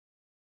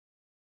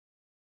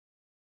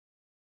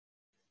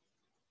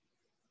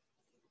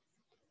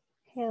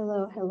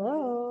Hello,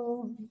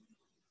 hello.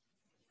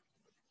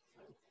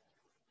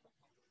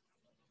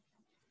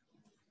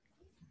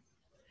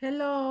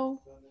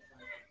 Hello,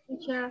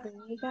 teacher.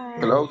 Hey guys.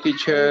 Hello,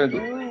 teacher.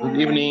 Good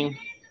evening.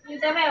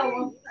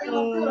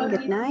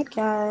 Good night,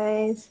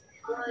 guys.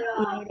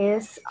 It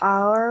is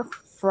our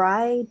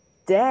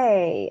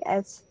Friday.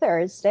 It's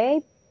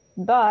Thursday,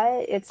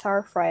 but it's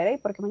our Friday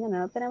porque mañana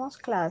no tenemos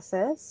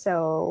clases.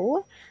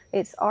 So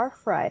it's our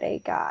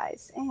Friday,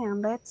 guys.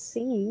 And let's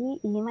see.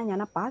 Y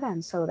mañana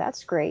pagan, so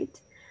that's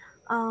great.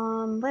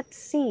 Let's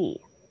see.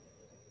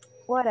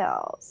 What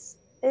else?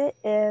 It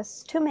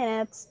is 2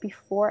 minutes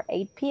before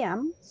 8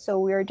 p.m. So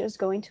we're just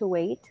going to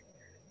wait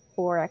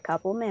for a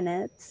couple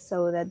minutes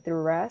so that the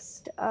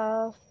rest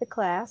of the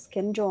class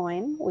can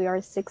join. We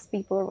are 6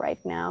 people right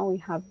now. We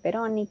have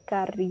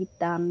Veronica,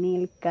 Rita,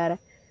 Milcar,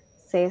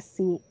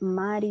 Ceci,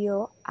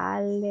 Mario,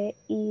 Ale,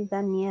 y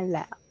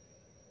Daniela.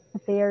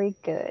 Very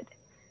good.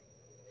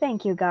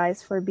 Thank you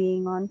guys for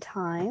being on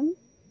time.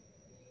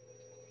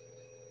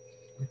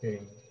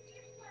 Okay.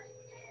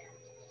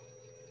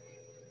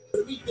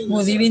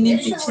 Good evening,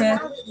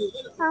 teacher.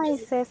 Hi,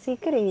 Ceci.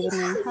 Good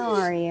evening. How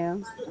are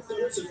you?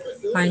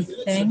 Fine,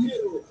 thanks.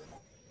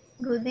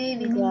 Good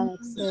evening. Good,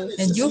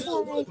 Ceci. And you?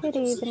 Hi, good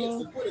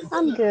evening.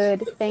 I'm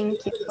good.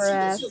 Thank you for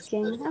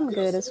asking. I'm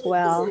good as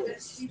well.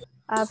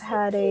 I've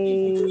had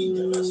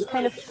a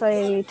kind of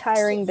a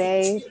tiring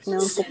day,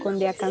 un poco un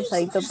día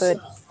cansadito, but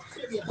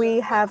we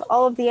have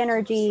all of the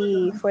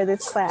energy for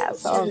this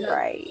class. All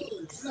right.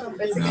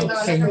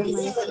 Okay. Very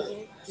nice.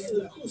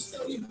 There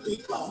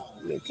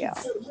you go.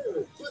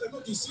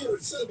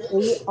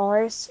 We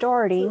are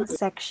starting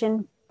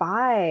section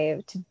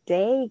 5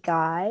 today,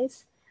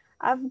 guys.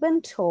 I've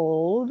been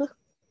told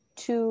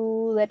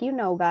to let you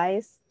know,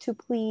 guys, to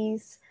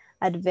please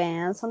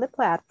advance on the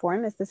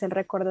platform. Este es el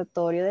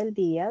recordatorio del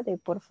día de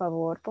por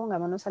favor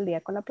pongámonos al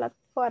día con la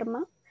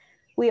plataforma.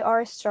 We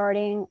are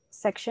starting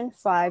section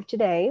 5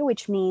 today,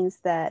 which means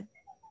that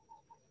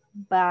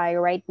by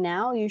right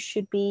now you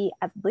should be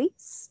at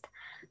least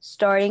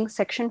starting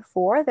section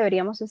 4.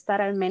 Deberíamos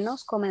estar al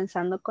menos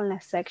comenzando con la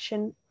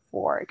section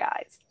 4,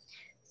 guys.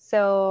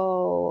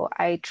 So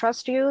I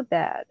trust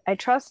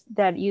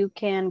that you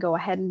can go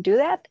ahead and do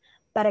that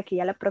para que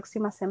ya la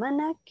próxima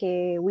semana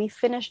que we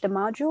finish the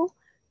module,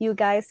 you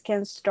guys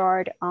can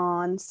start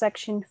on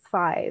section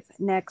 5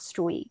 next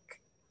week.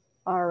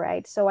 All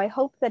right, so I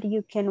hope that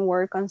you can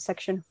work on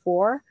section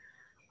 4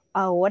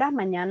 ahora,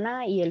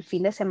 mañana y el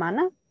fin de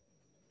semana,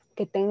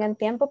 que tengan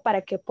tiempo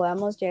para que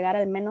podamos llegar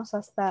al menos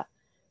hasta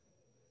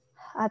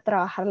a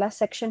trabajar la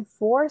section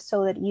 4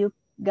 so that you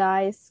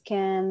guys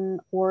can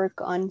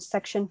work on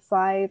section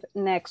 5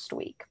 next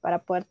week para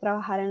poder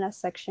trabajar en la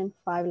section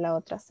 5 la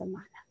otra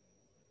semana.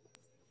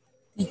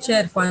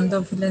 Teacher,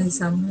 ¿cuándo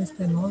finalizamos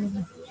este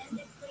módulo?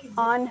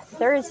 On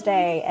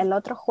Thursday, el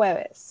otro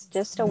jueves,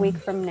 just a week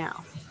from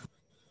now.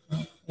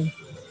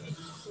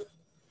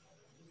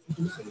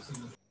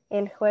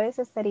 El jueves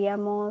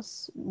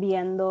estaríamos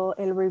viendo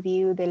el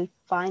review del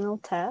final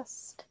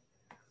test,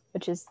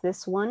 which is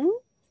this one.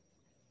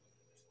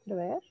 A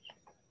ver.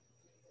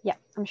 Yeah,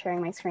 I'm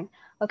sharing my screen.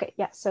 Okay,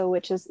 yeah, so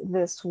which is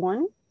this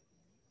one.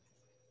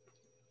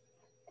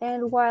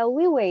 And while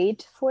we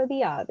wait for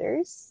the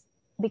others,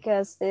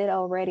 because it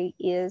already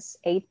is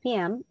 8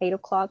 p.m., 8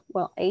 o'clock,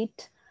 well,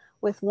 8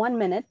 with 1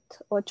 minute,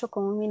 8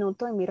 con un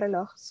minuto en mi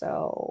reloj.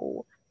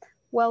 So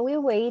while we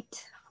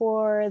wait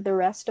for the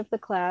rest of the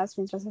class,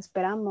 mientras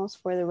esperamos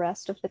for the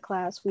rest of the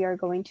class, we are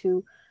going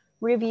to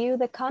review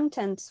the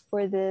contents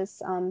for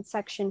this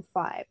section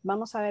 5.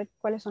 Vamos a ver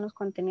cuáles son los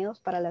contenidos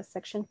para la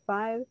section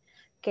 5,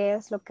 qué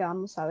es lo que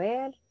vamos a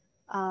ver.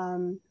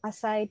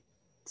 As I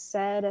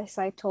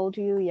told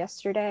you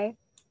yesterday,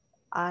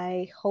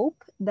 I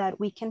hope that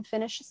we can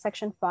finish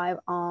section 5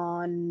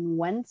 on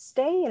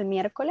Wednesday, el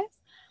miércoles,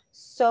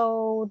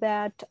 so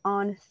that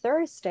on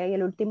Thursday,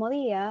 el último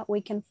día,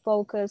 we can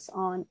focus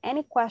on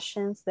any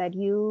questions that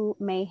you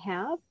may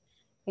have,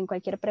 en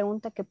cualquier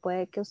pregunta que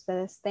puede que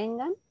ustedes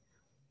tengan,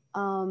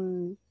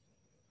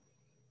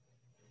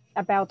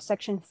 about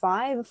section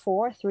 5,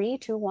 4, 3,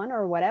 2, 1,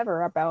 or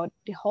whatever, about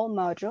the whole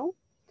module.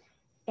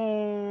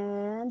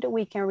 And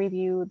we can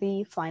review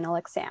the final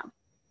exam.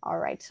 All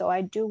right, so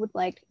I would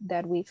like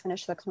that we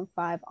finish section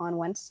 5 on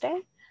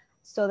Wednesday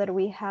so that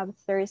we have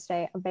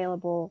Thursday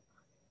available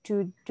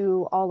to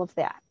do all of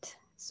that.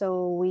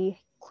 So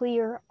we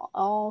clear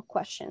all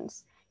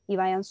questions y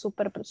vayan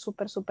súper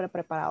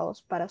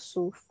preparados para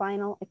su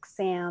final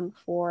exam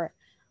for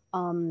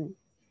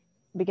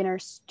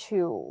beginners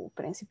 2,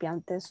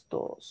 principiantes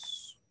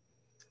 2.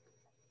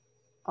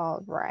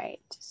 All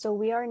right, so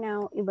we are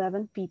now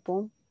 11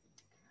 people.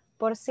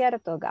 Por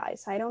cierto,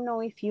 guys, I don't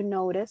know if you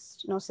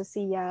noticed, no sé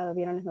si ya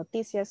vieron las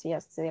noticias, si ya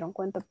se dieron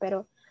cuenta,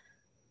 pero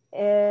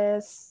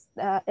it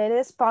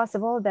is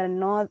possible that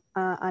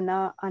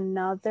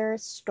another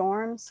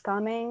storm's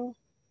coming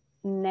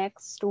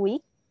next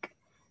week.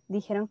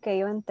 Dijeron que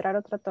iba a entrar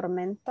otra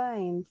tormenta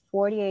en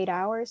 48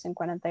 hours, en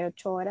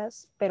 48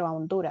 horas, pero a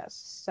Honduras.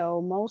 So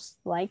most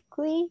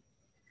likely,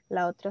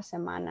 la otra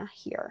semana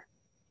here.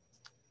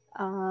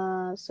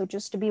 So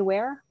just to be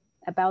aware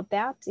about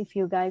that, if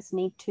you guys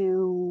need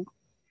to,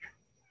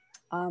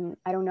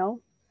 I don't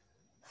know,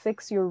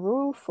 fix your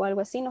roof o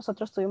algo así.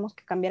 Nosotros tuvimos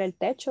que cambiar el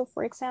techo,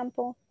 for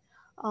example,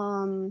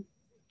 and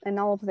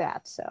all of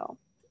that. So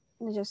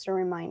just a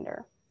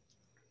reminder.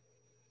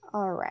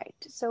 All right,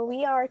 so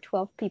we are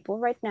 12 people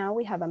right now.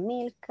 We have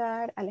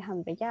Amilcar,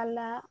 Alejandra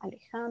Yala,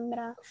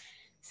 Alejandra,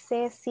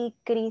 Ceci,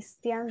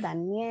 Cristian,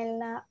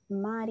 Daniela,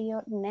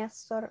 Mario,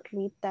 Nestor,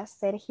 Rita,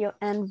 Sergio,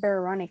 and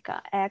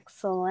Veronica.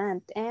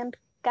 Excellent. And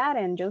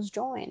Karen just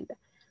joined.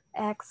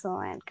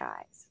 Excellent,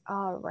 guys.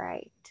 All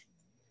right.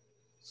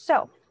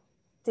 So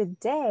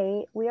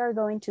today we are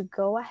going to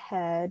go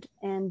ahead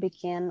and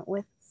begin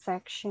with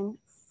section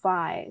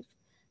 5.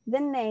 The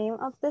name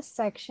of this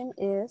section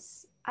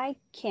is I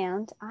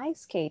Can't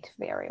Ice Skate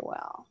Very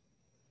Well.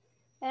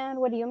 And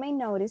what you may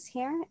notice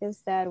here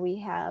is that we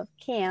have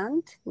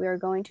can't. We are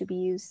going to be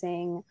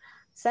using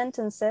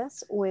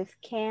sentences with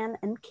can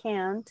and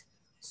can't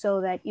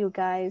so that you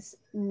guys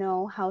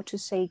know how to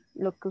say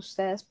lo que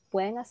ustedes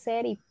pueden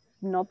hacer y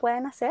no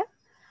pueden hacer.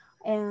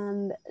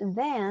 And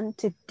then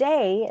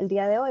today, el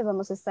día de hoy,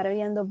 vamos a estar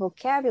viendo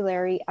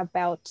vocabulary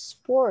about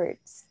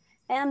sports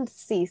and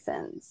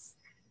seasons.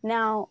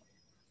 Now,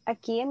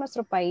 aquí en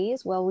nuestro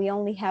país, well, we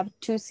only have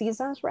 2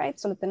 seasons, right?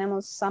 Solo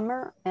tenemos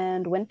summer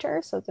and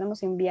winter. So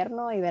tenemos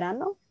invierno y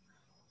verano.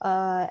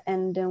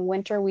 And in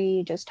winter,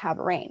 we just have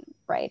rain,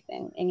 right?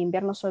 En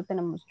invierno solo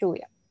tenemos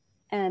lluvia.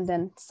 And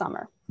then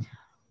summer.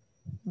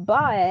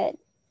 But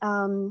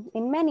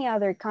in many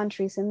other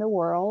countries in the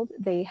world,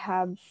 they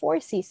have 4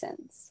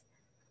 seasons,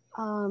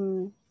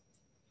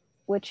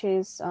 which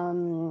is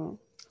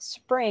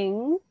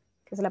spring,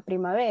 que es la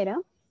primavera,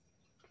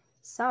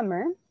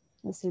 summer,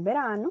 es el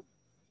verano,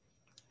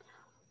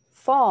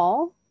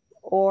 fall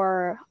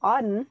or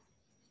autumn,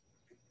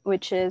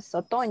 which is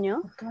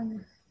otoño,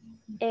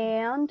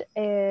 and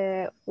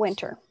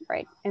winter,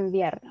 right,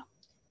 invierno.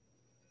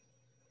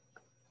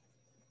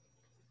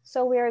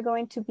 So we are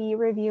going to be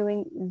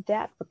reviewing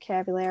that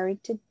vocabulary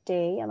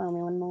today. Allow me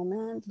one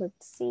moment,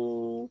 let's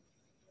see.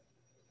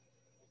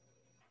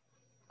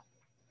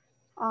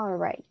 All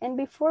right, and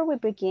before we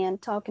begin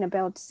talking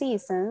about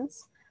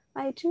seasons,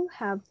 I do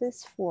have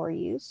this for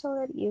you so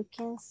that you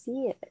can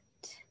see it.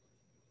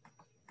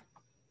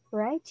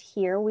 Right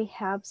here we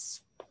have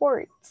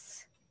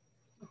sports.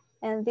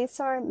 And these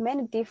are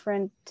many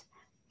different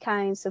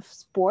kinds of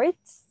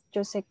sports.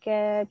 Yo sé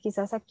que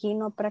quizás aquí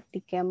no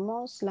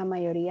practiquemos la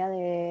mayoría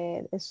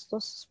de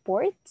estos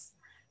sports.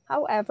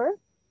 However,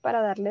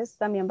 para darles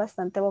también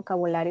bastante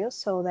vocabulario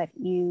so that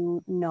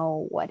you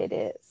know what it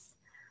is.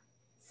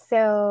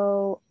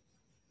 So,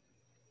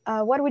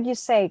 what would you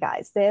say,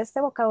 guys? De este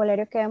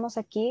vocabulario que vemos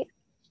aquí,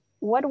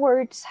 what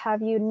words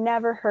have you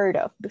never heard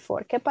of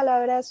before? ¿Qué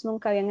palabras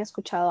nunca habían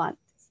escuchado antes?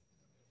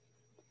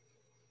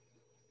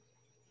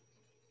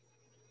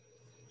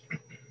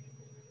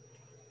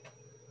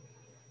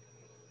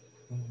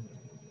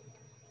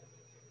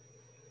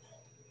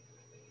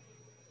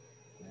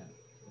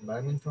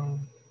 Badminton.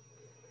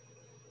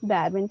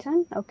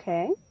 Badminton,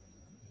 okay.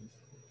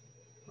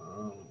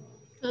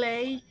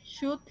 Clay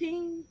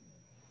shooting.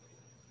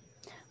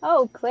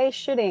 Oh, clay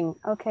shooting.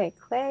 Okay,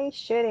 clay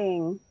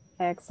shooting.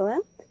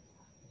 Excellent.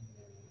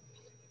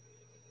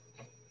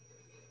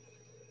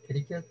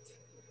 Cricket.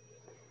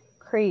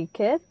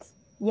 Cricket.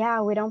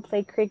 Yeah, we don't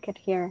play cricket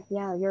here.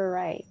 Yeah, you're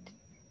right.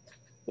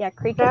 Yeah,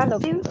 cricket lo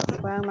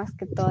juegan más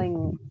que todo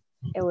en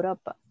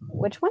Europa.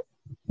 Which one?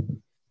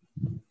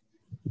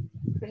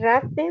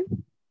 Rafting.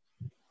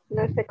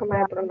 No sé cómo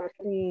se pronuncia.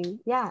 Rafting.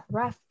 Yeah,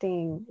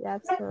 rafting.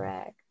 That's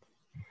correct.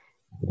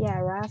 Yeah,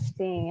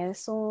 rafting.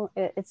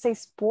 It's a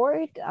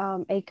sport,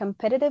 a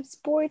competitive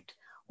sport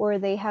where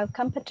they have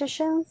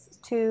competitions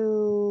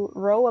to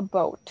row a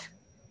boat,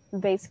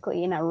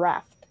 basically in a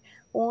raft.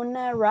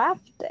 Una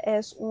raft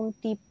es un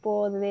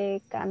tipo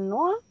de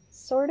canoa,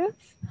 sort of,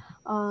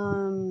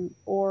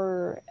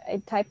 or a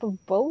type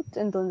of boat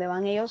en donde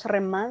van ellos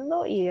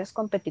remando y es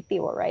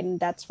competitivo, right? And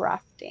that's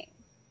rafting.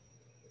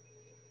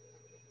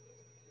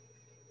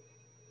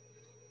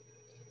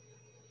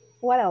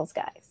 What else,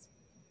 guys?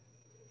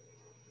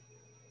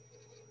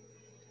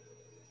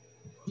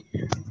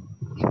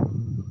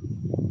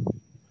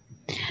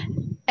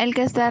 El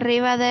que está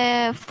arriba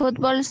de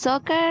fútbol,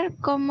 soccer,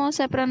 ¿cómo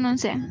se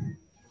pronuncia?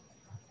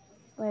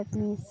 Let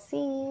me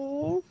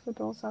see.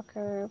 Football,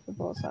 soccer,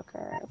 football,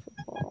 soccer,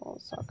 football,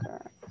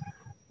 soccer.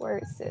 Where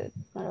is it?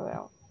 No lo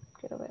veo.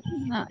 Quiero ver.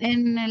 No,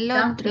 en el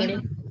otro.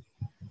 Downhill.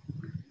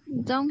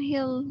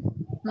 Downhill.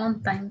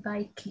 Mountain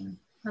biking.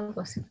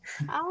 Algo así.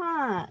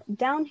 Ah,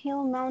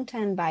 downhill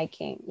mountain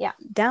biking. Yeah,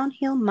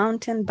 downhill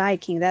mountain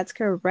biking. That's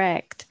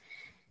correct.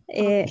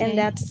 Okay. And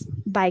that's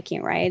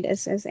biking, right?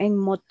 Es en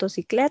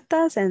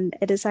motocicletas and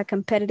it is a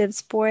competitive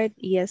sport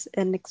y es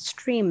an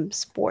extreme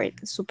sport,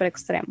 super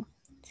extremo.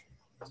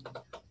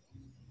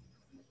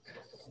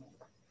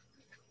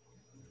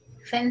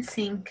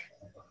 Fencing.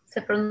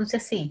 Se pronuncia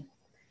así.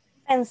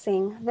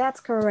 Fencing,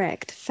 that's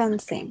correct.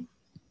 Fencing.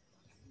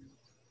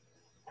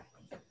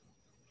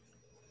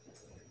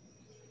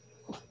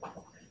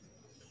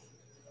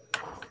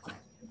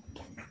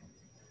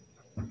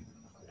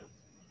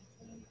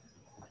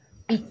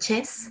 Y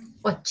chess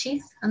o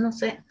chess, no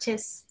sé,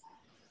 chess.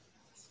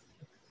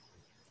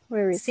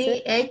 Where is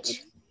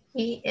it?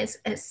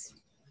 CHESS.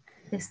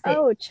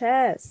 Oh,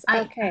 chess.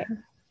 Ay, Okay.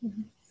 ajá.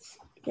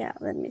 Yeah,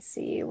 let me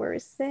see. Where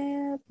is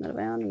it? No lo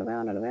veo, no lo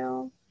veo, no lo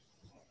veo.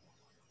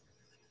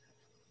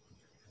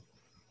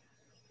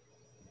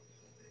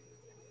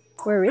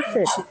 Where is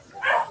it?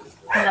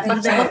 A la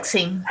par de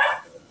boxing.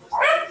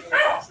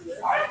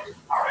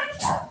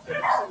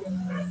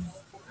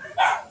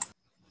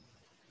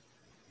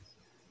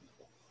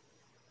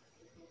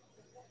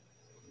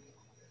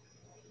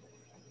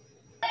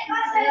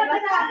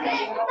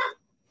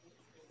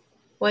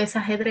 O es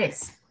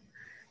ajedrez.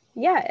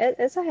 Yeah,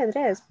 it's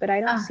ajedrez, but I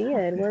don't Ah, see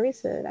it. Where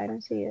is it? I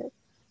don't see it.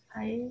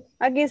 Ahí.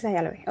 Aquí está,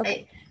 ya lo vi.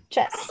 Okay.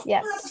 Chess,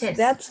 yes.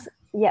 Chess.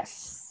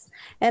 Yes.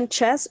 And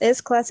chess is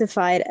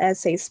classified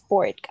as a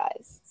sport,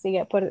 guys. Sí,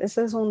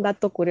 eso es un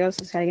dato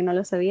curioso, si alguien no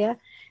lo sabía.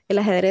 El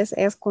ajedrez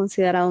es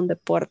considerado un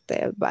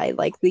deporte by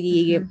like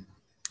the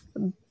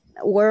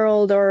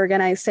World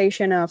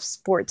Organization of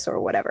Sports or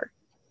whatever.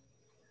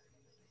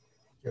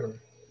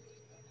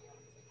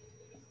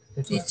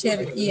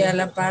 Teacher, y a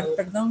la par,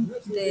 perdón,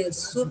 de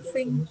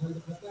surfing,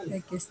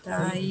 de que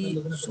está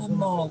ahí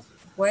sumo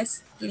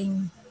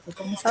wrestling.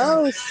 ¿Cómo se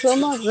llama? Oh,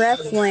 sumo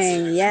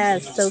wrestling.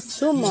 Yes. So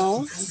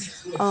sumo,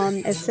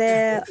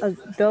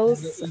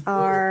 those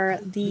are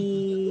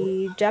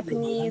the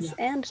Japanese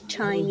and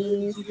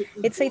Chinese.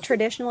 It's a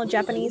traditional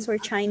Japanese or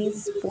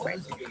Chinese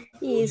sport.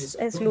 Y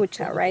es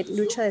lucha, right?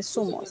 Lucha de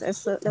sumos.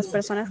 Las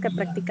personas que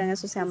practican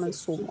eso se llaman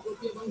sumo.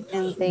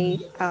 And they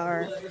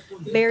are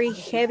very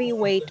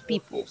heavyweight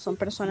people. Son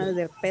personas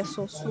de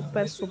peso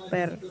súper,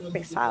 súper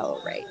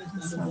pesado, right?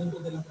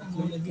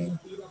 Okay.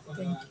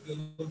 Thank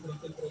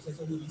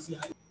you.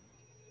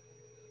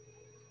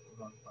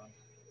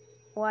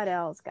 What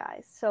else,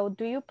 guys? So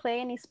do you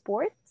play any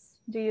sports?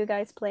 Do you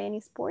guys play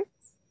any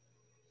sports?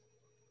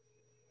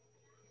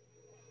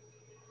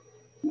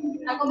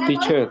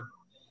 Teacher,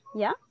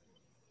 Yeah.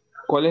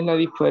 ¿cuál es la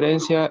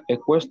diferencia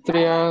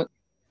ecuestria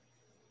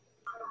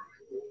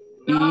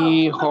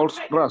y horse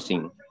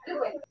racing?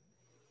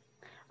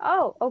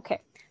 Oh,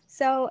 okay.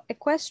 So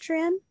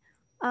equestrian,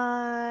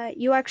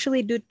 you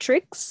actually do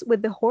tricks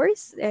with the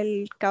horse.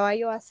 El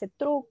caballo hace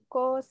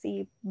trucos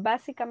y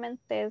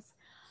básicamente es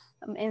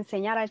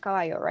enseñar al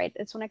caballo, right?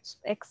 Es una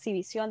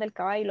exhibición del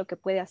caballo, lo que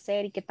puede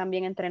hacer y que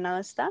también entrenado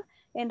está.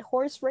 En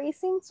horse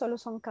racing solo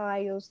son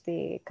caballos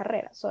de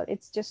carrera, so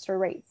it's just a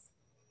race.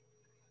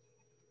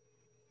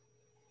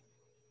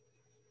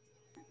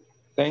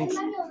 Thanks.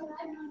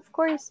 Of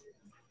course.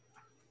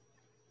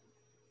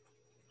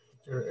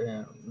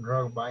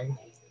 Rugby.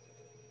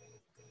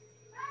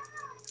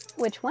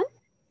 Which one?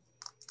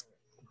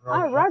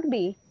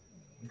 Rugby.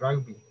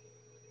 Rugby.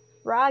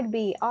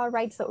 Rugby. All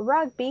right. So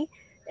rugby,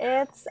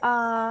 it's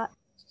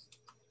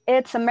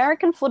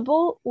American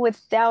football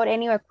without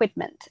any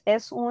equipment.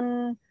 Es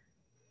un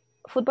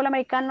fútbol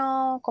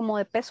americano como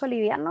de peso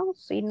liviano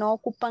y no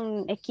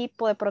ocupan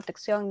equipo de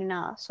protección ni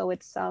nada. So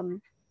it's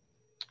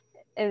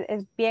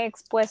es bien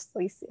expuesto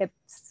y es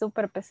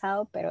súper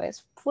pesado, pero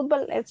es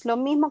fútbol, es lo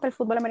mismo que el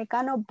fútbol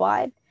americano,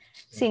 but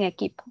sin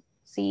equipo.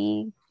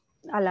 Sí,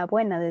 a la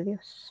buena de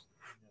Dios.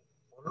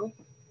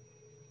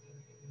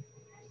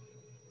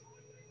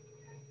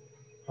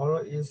 Polo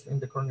is in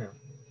the corner.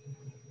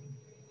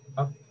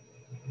 Up.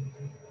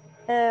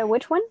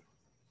 Which one?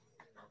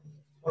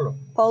 Polo.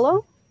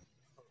 Polo?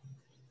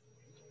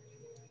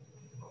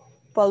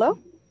 Polo?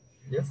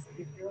 Yes.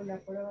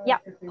 Yeah,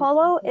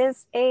 polo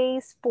is a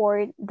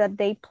sport that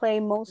they play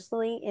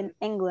mostly in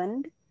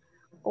England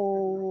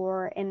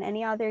or in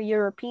any other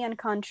European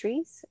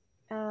countries.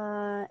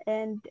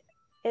 And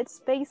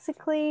it's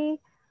basically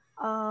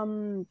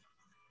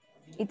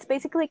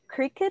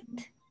cricket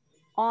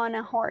on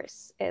a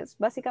horse. Es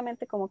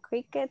básicamente como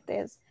cricket,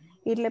 es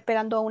irle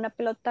pegando a una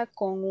pelota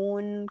con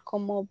un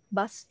como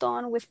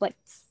bastón with like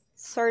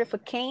sort of a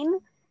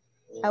cane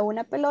a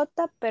una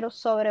pelota, pero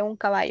sobre un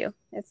caballo.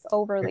 It's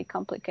overly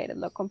complicated.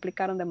 Lo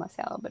complicaron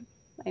demasiado, but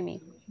I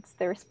mean, it's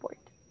their sport.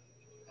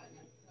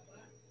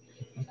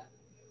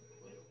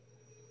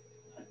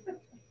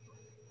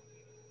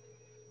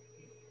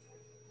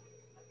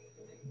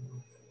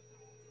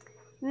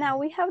 Now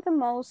we have the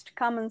most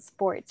common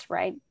sports,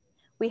 right?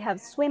 We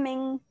have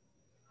swimming,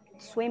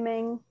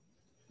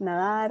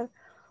 nadar.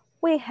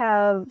 We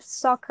have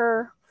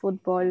soccer,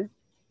 football.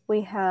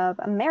 We have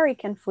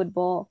American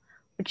football,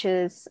 which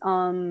is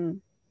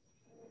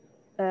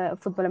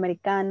fútbol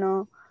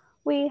americano.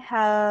 We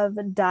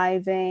have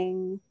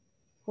diving.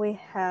 We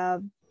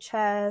have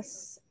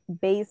chess,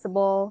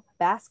 baseball,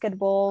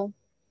 basketball,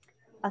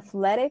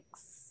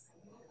 athletics,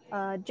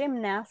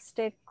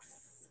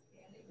 gymnastics.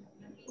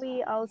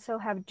 We also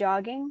have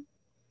jogging,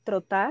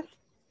 trotar.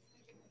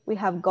 We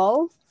have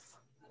golf.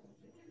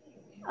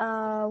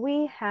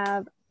 We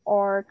have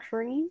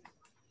archery.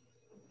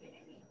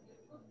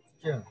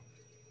 Yeah.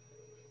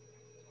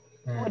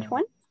 Which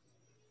one?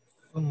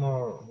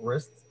 Sumo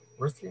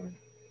wrestling.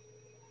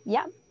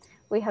 Yeah,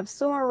 we have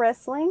sumo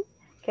wrestling,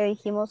 que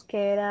dijimos que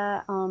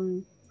era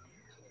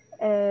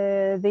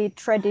the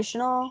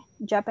traditional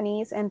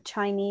Japanese and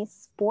Chinese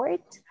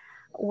sport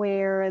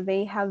where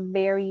they have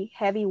very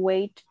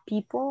heavyweight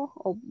people,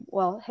 or,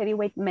 well,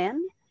 heavyweight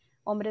men,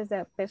 hombres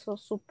de peso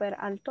súper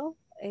alto,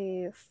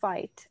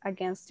 fight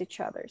against each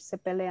other, se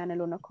pelean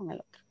el uno con el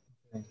otro.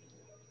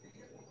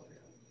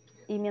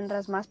 Y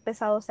mientras más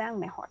pesados sean,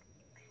 mejor.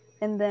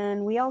 And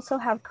then we also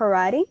have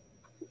karate,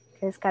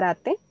 que es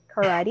karate,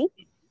 karate.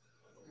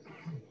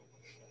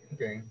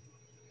 Okay.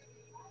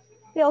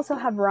 We also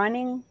have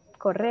running,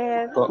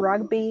 correr,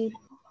 rugby.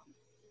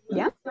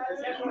 ¿Ya?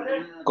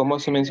 ¿Cómo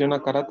se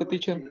menciona karate,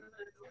 teacher?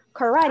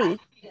 Karate.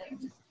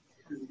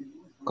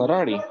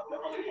 Karate.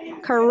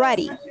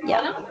 Karate,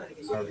 yeah.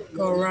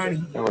 Karate.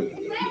 Thanks.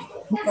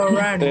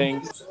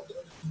 Karate.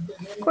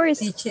 Of course.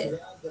 Teacher.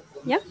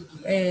 Yeah.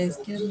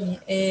 Excuse me.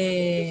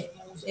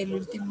 El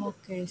último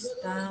que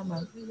está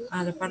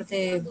a la parte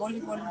de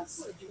voleibol.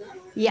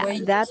 Yeah,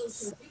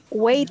 that's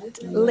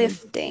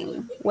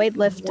weightlifting.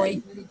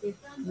 Weightlifting.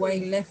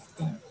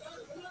 Weightlifting.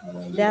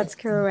 That's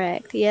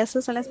correct. Y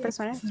esas son las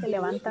personas que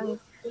levantan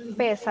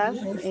pesas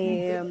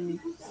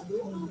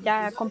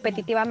ya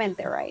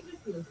competitivamente, right?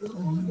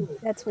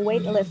 That's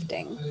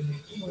weightlifting.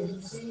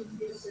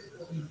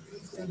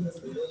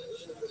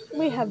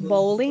 We have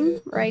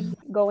bowling, right?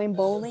 Going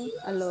bowling,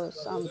 al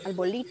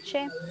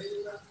boliche.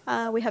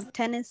 We have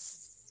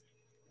tennis,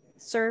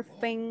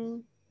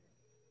 surfing.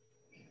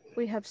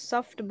 We have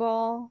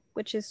softball,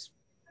 which is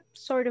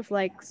sort of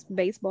like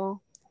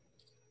baseball.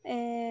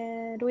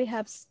 And we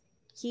have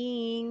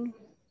skiing.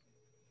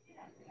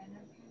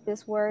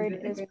 This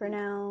word is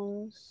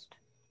pronounced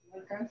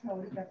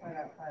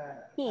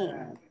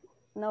skiing.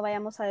 No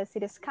vayamos a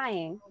decir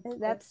skiing.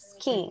 That's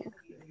skiing.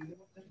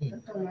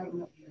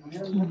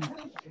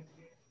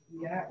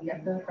 Ya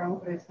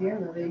estamos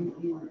creciendo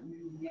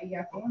y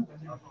ya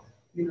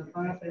y nos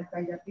van a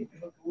prestar ya pisos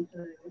porque muchos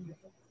de ellos.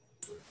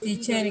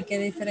 Teacher, ¿qué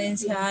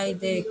diferencia hay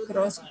de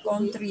cross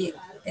country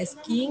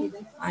skiing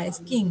a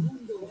skiing?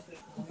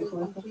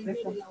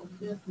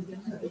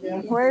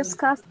 Where's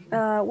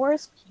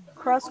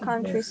cross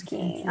country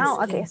skiing?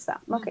 Oh, okay,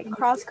 stop. Okay,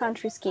 cross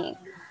country skiing.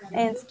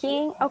 And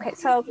skiing, okay,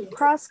 so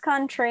cross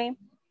country,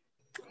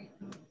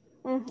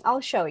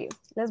 I'll show you.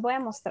 Les voy a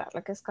mostrar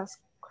lo que es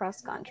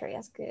cross country.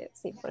 Es que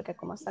sí, porque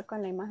como está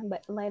con la imagen,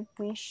 but let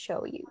me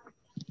show you.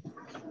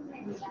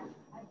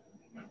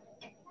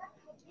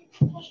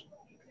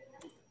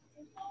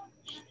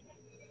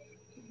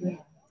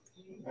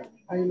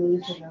 Ahí lo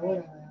dice la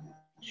hora.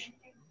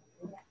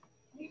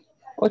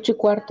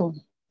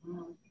 8:15.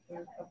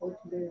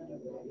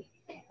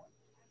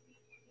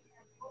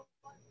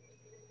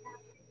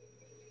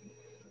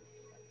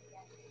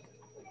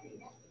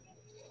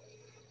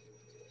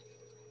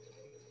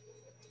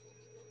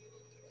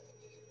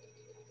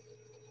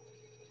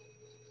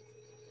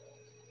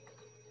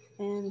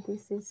 And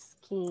this is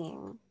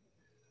skiing.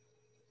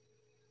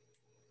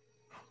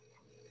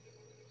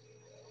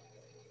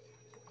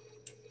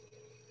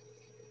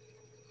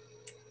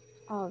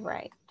 All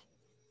right.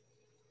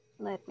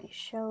 Let me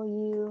show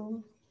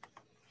you.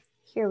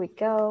 Here we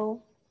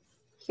go.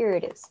 Here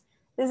it is.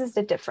 This is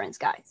the difference,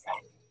 guys.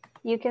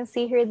 You can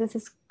see here, this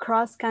is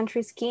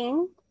cross-country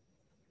skiing.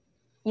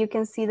 You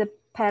can see the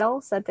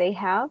pedals that they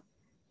have.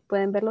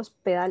 Pueden ver los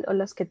pedales o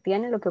los que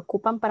tienen, lo que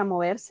ocupan para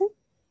moverse.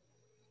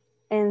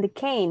 And the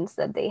canes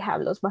that they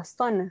have, los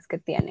bastones que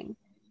tienen.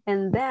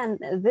 And then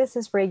this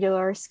is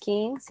regular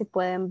skiing. Si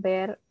pueden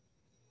ver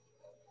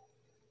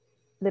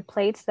the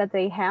plates that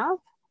they have.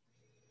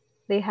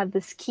 They have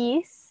the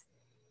skis.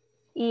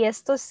 Y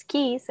estos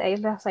skis,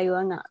 ellos les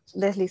ayudan a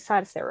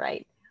deslizarse,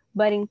 right?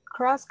 But in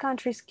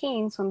cross-country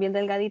skiing son bien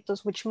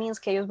delgaditos, which means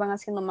que ellos van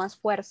haciendo más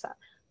fuerza.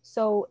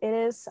 So it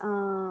is,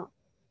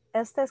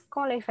 esta es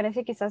como la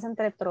diferencia quizás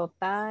entre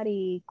trotar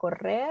y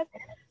correr.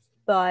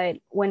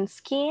 But when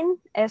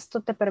skiing, esto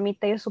te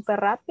permite ir súper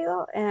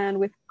rápido. And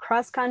with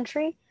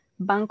cross-country,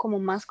 van como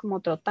más como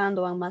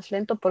trotando, van más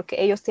lento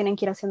porque ellos tienen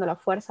que ir haciendo la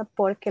fuerza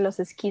porque los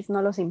skis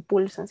no los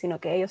impulsan, sino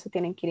que ellos se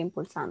tienen que ir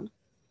impulsando.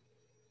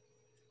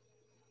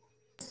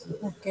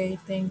 Ok,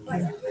 thank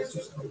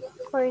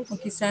you. O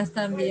quizás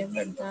también,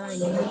 ¿verdad?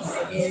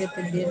 Ahí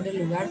dependiendo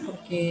del lugar,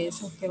 porque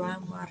esos que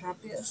van más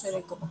rápido se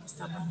ve como que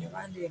está más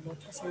nevando y el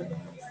otro se ve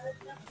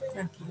más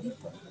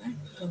tranquilito, ¿verdad?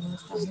 Que no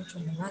está mucho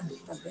nevando,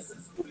 tal vez.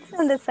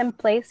 En the same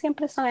place,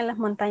 siempre son en las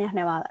montañas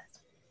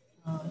nevadas.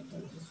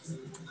 Okay.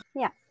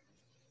 Yeah.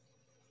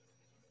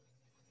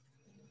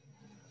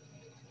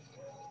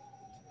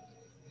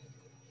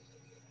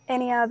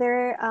 Any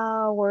other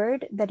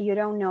word that you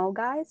don't know,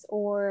 guys,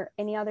 or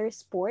any other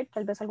sport?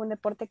 Tal vez algún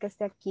deporte que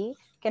esté aquí,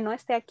 que no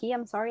esté aquí,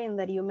 I'm sorry, and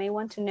that you may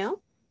want to know.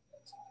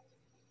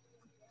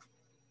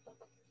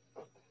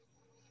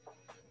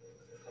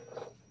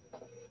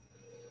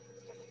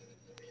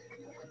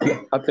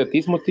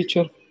 Atletismo,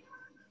 teacher.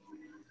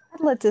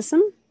 Athleticism,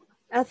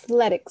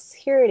 athletics,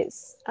 here it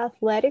is.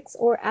 Athletics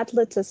or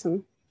athleticism.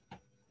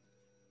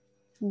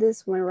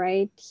 This one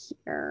right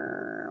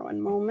here,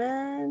 one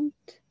moment.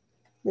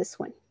 This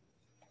one.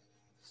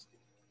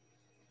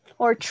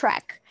 Or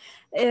track.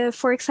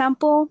 For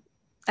example,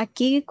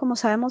 aquí, como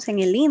sabemos, en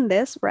el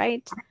INDES,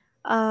 right,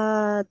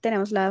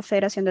 tenemos la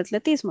Federación de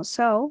Atletismo.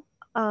 So,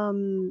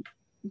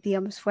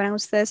 digamos, fueran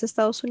ustedes a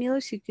Estados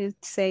Unidos, you could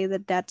say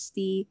that that's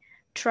the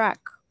track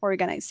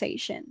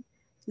organization.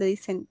 Le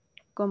dicen,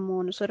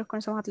 como nosotros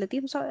conocemos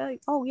atletismo, so,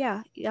 oh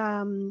yeah,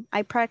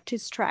 I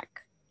practice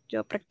track.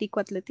 Yo practico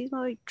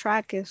atletismo y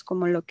track es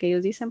como lo que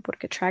ellos dicen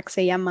porque track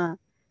se llama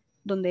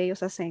donde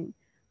ellos hacen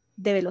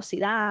de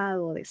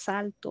velocidad o de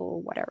salto o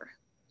whatever.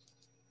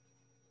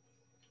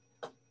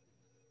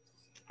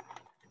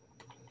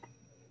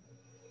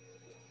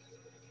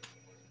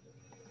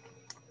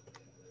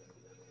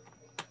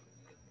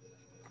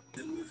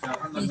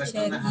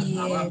 Teacher, y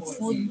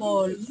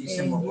fútbol,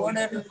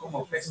 water,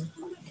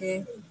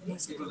 ¿qué? No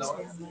sé cómo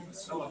se llama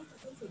eso.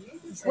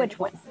 Which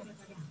one?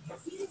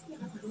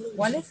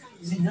 ¿Cuál es?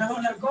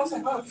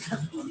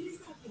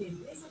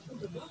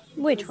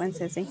 Which one,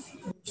 Ceci?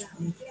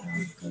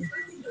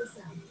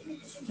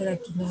 ¿Será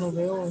que no lo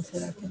veo o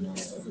será que no lo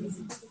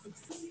veo?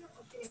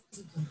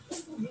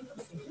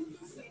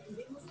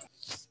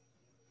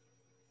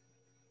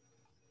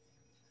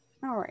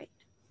 All right.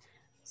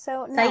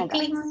 So now,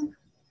 Cycling. guys.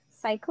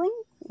 Cycling?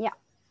 Yeah.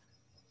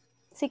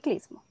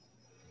 Ciclismo.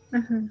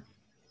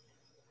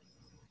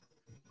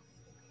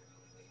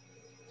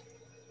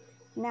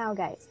 Now,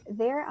 guys,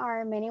 there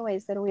are many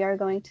ways that we are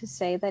going to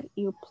say that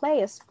you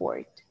play a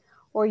sport,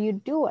 or you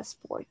do a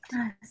sport,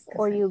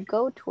 or you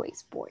go to a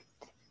sport.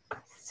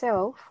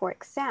 So, for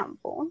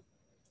example,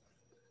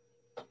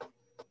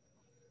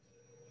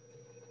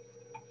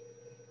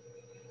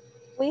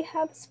 we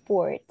have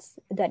sports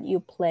that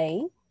you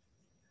play,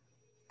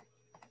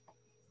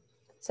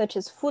 such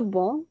as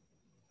football,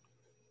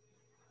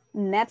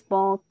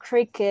 netball,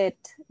 cricket,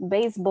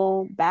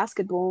 baseball,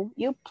 basketball.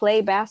 You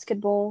play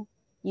basketball,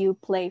 you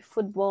play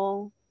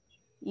football,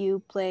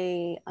 you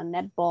play a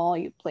netball,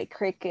 you play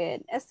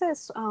cricket.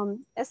 Estas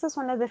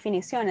son las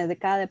definiciones de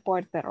cada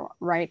deporte,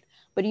 right?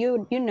 But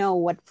you know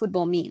what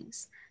football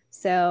means.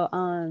 So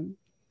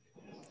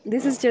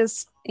this is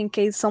just in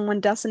case someone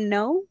doesn't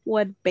know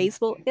what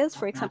baseball is.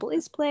 For example,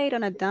 it's played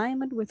on a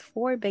diamond with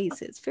 4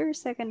 bases,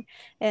 first, second,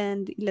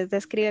 and les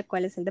describe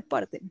cuál es el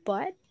deporte.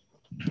 But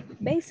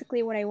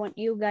basically what I want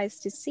you guys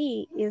to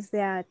see is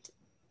that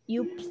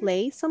you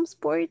play some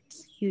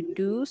sports, you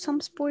do some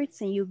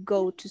sports, and you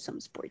go to some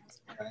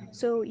sports.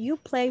 So you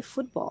play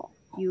football,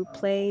 you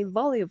play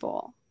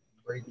volleyball,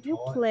 you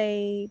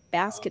play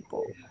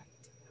basketball.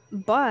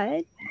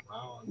 But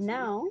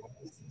now,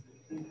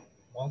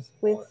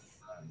 with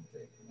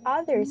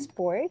other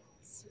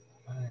sports,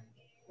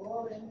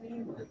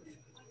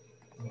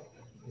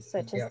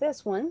 such as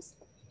this ones,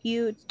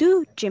 you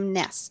do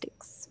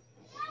gymnastics.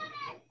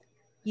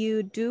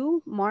 You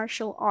do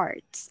martial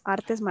arts,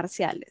 artes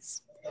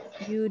marciales.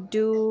 You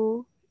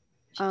do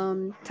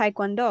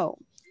taekwondo.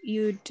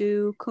 You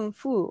do kung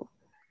fu.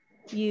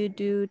 You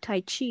do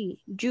tai chi,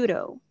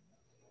 judo,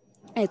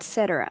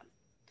 etc.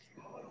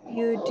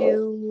 You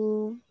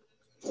do,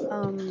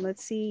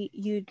 let's see,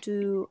 you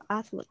do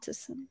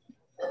athleticism.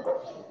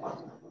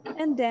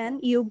 And then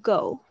you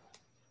go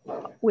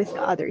with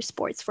other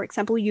sports. For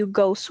example, you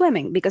go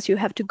swimming because you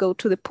have to go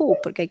to the pool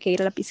porque hay que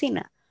ir a la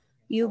piscina.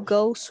 You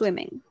go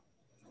swimming.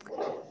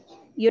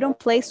 You don't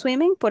play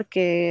swimming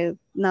porque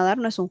nadar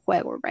no es un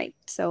juego, right?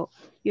 So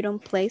you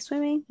don't play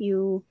swimming,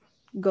 you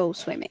go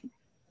swimming.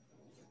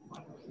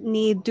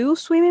 Ni do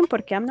swimming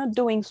porque I'm not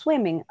doing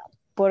swimming,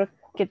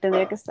 porque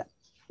tendría que estar,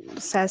 o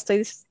sea,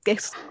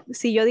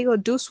 si yo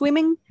digo do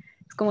swimming,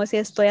 es como si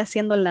estoy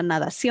haciendo la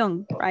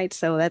nadación, right?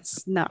 So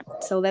let's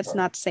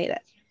not say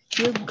that.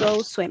 You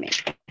go swimming.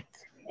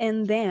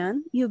 And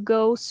then you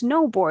go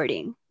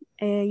snowboarding,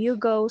 you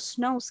go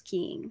snow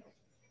skiing.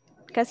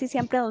 Casi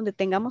siempre donde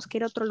tengamos que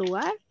ir a otro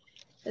lugar,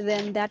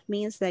 then that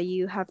means that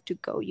you have to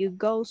go. You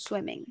go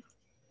swimming,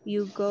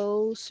 you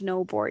go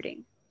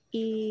snowboarding.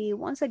 Y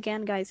once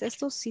again, guys,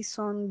 estos sí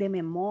son de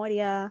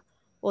memoria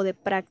o de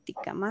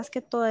práctica. Más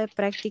que todo de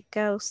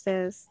práctica,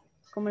 ustedes,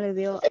 como les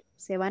digo,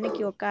 se van a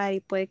equivocar y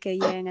puede que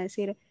lleguen a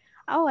decir,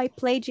 oh, I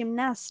play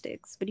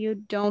gymnastics, but you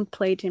don't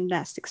play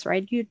gymnastics,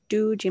 right? You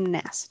do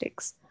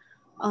gymnastics.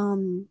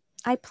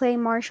 I play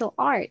martial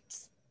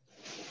arts.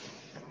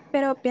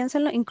 Pero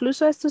piénsenlo,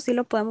 incluso esto sí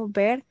lo podemos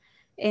ver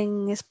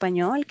en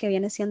español, que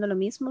viene siendo lo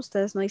mismo.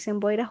 Ustedes no dicen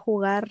voy a ir a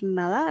jugar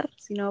nadar,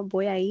 sino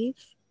voy a ir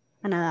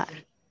a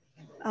nadar.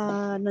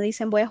 No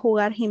dicen voy a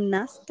jugar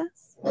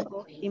gimnastas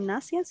o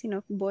gimnasia,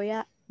 sino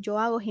yo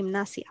hago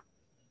gimnasia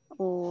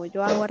o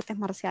yo hago artes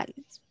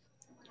marciales.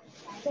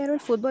 Pero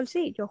el fútbol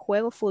sí, yo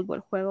juego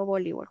fútbol, juego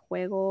voleibol,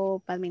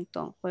 juego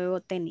badminton,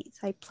 juego tenis.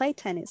 I play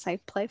tennis, I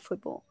play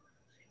football.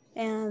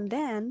 And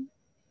then,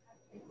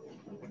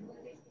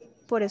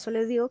 por eso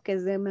les digo que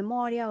es de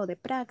memoria o de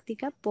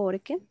práctica,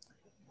 porque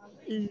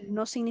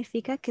no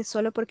significa que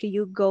solo porque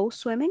you go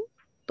swimming,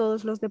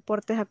 todos los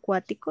deportes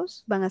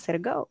acuáticos van a ser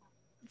go.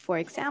 For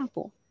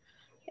example,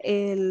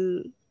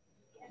 el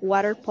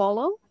water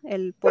polo,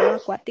 el polo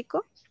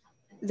acuático,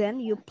 then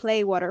you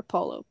play water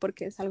polo,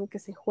 porque es algo que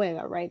se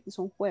juega, right? Es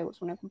un juego,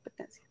 es una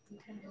competencia.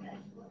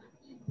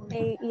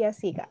 Y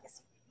así,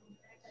 guys.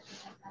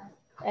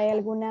 ¿Hay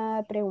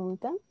alguna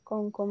pregunta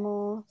con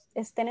cómo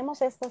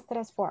tenemos estas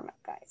tres formas,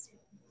 guys,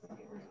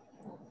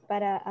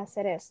 para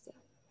hacer esto?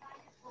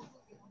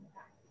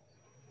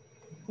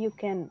 You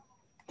can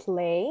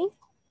play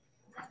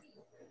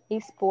a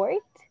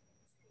sport.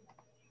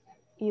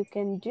 You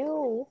can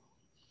do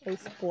a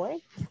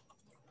sport.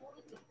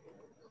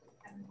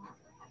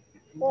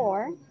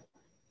 Or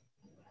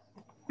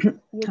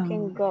you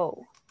can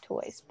go to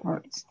a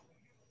sport.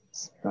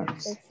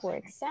 Sports. So for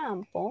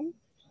example,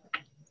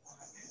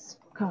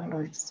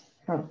 Colors.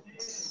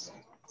 Sports.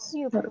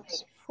 you play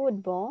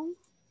football.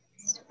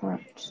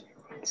 Sports.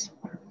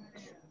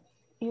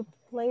 You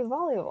play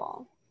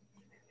volleyball.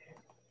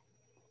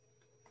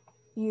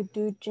 You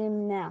do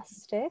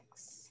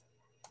gymnastics.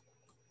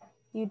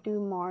 You do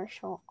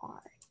martial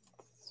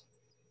arts.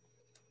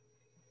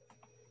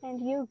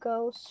 And you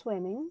go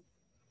swimming.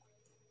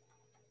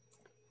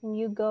 And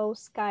you go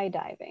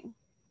skydiving,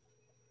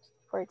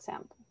 for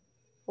example.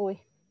 Uy,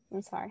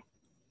 I'm sorry.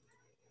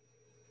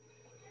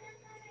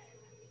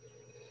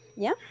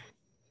 ¿Ya?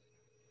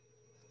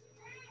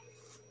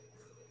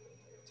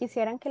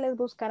 ¿Quisieran que les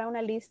buscara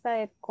una lista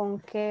de con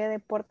qué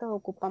deportes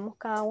ocupamos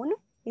cada uno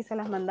y se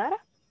las mandara?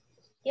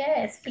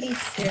 Yes, please.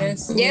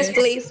 Yes, Yes,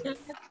 please.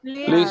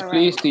 Please,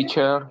 please,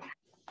 teacher.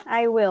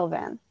 I will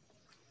then.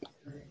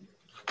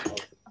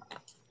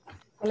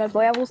 Se las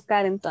voy a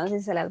buscar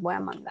entonces y se las voy a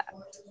mandar.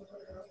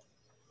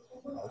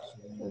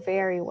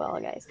 Very well,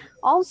 guys.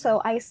 Also,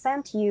 I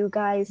sent you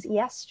guys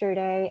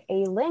yesterday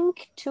a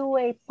link to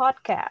a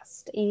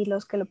podcast. Y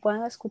los que lo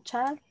puedan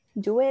escuchar,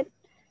 do it.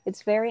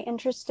 It's very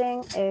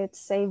interesting.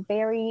 It's a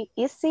very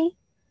easy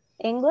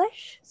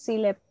English. Si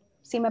me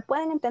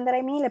pueden entender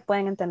a mí, le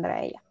pueden entender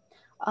a ella.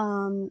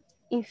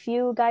 If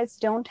you guys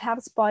don't have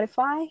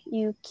Spotify,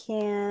 you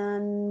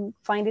can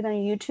find it on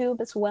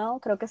YouTube as well.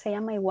 Creo que se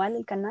llama igual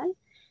el canal.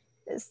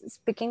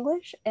 Speak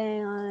English,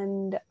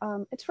 and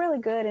it's really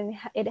good, and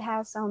it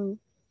has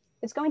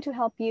it's going to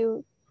help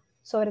you,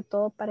 sobre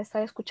todo para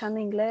estar escuchando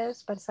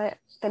inglés, para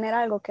tener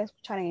algo que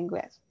escuchar en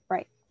inglés,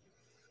 right?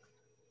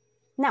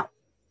 Now,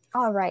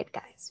 all right,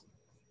 guys.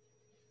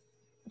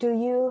 Do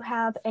you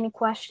have any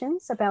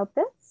questions about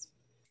this?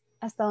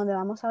 ¿Hasta dónde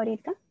vamos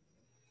ahorita?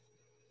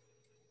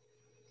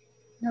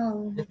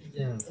 No.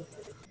 Yeah.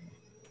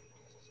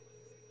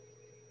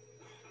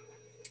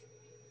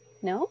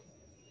 No?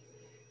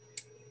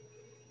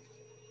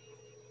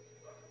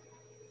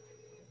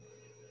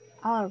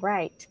 All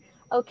right.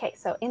 Okay,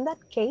 so in that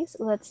case,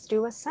 let's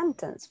do a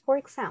sentence. For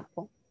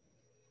example,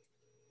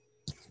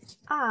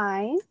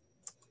 I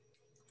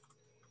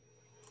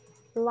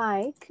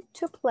like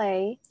to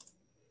play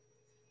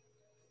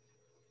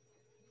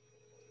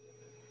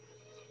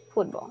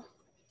football.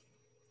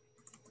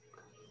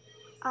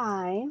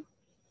 I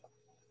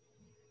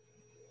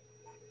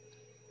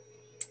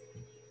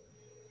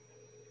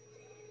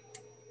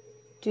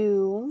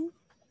do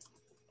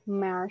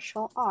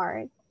martial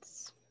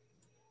arts.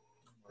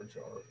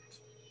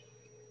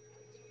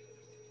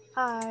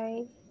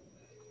 I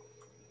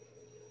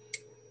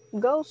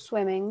go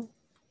swimming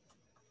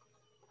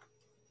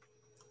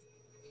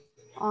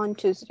on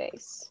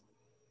Tuesdays.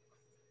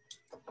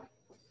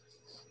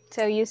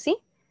 So you see,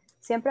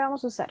 siempre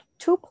vamos a usar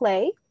to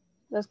play.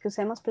 Los que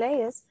usemos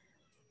play es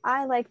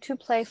I like to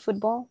play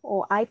football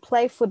or I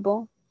play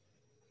football.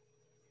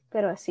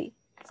 Pero así,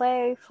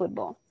 play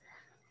football.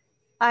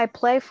 I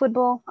play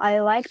football. I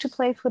like to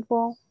play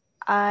football.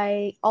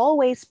 I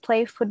always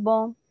play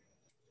football.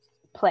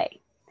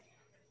 Play.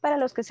 Para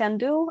los que sean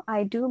do,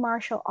 I do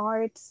martial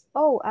arts.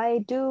 Oh, I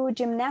do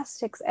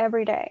gymnastics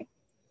every day.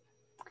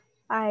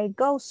 I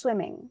go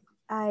swimming.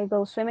 I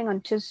go swimming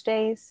on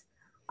Tuesdays.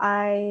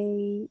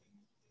 I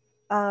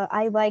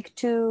like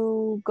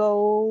to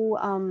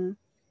go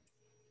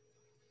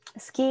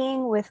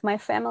skiing with my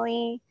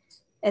family,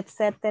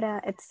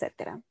 etc.,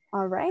 etc.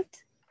 All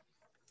right.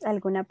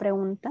 ¿Alguna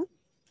pregunta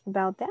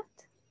about that?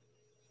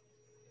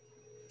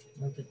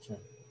 No, teacher.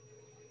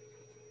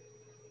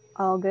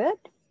 All good?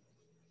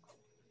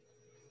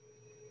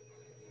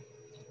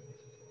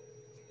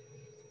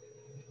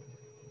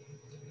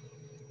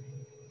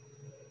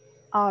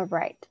 All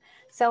right.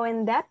 So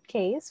in that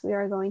case, we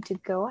are going to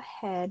go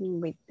ahead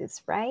and read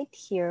this right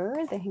here.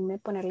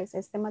 Déjenme ponerles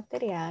este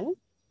material.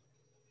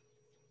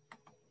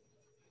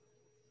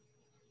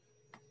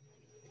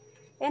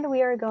 And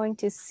we are going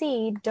to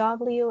see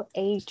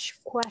WH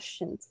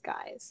questions,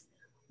 guys.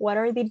 What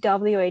are the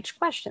WH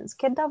questions?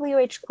 ¿Qué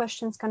WH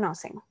questions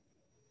conocen?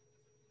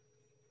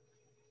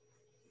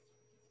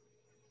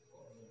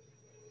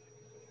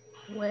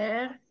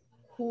 Where,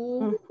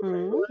 who,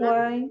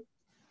 Why?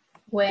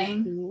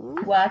 when,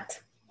 what.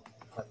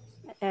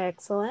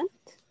 Excellent.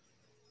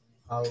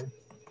 How?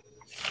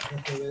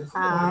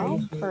 How,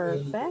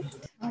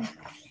 perfect.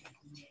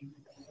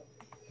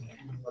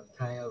 What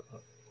kind of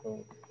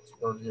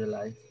sport do you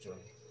like, John?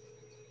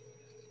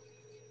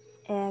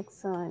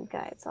 Excellent,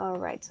 guys. All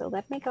right, so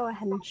let me go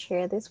ahead and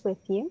share this with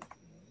you.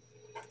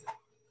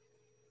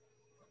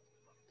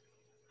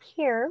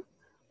 Here,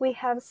 we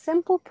have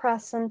simple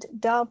present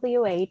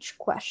WH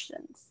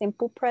questions.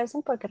 Simple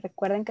present porque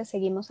recuerden que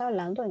seguimos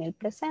hablando en el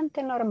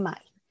presente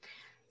normal.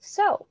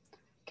 So,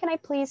 can I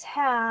please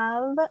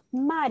have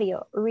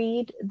Mario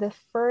read the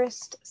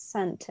first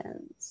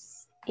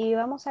sentence? Y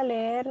vamos a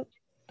leer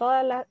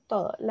toda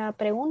la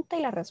pregunta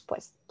y la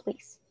respuesta,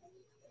 please.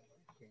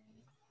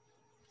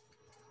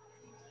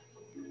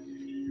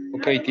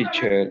 Okay,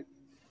 teacher.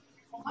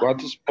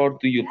 What sport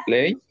do you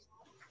play?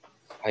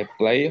 I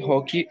play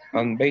hockey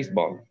and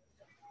baseball.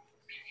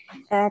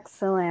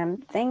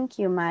 Excellent. Thank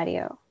you,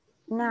 Mario.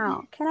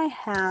 Now, can I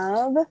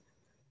have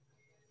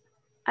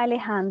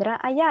Alejandra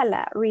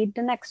Ayala read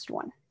the next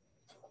one?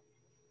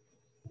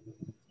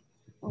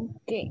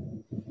 Ok.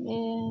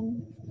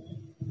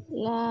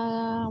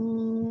 La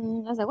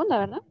segunda,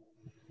 ¿verdad?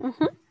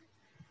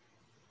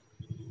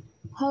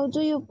 How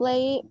do you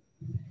play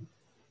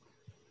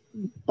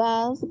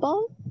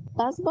baseball?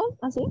 Baseball,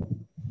 así?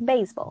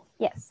 Baseball,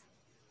 yes.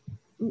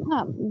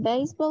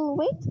 Baseball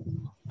with?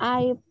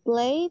 I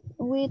played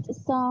with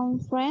some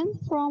friends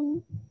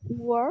from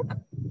work.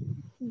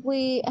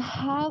 We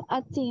have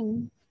a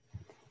team.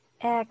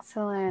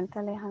 Excellent,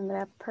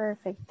 Alejandra.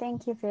 Perfect.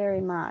 Thank you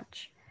very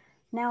much.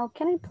 Now,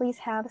 can I please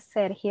have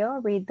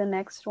Sergio read the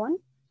next one?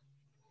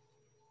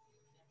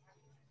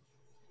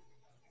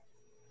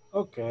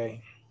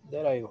 Okay,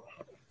 there I go.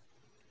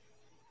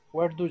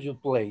 Where do you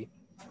play?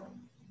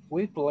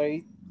 We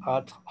play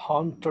at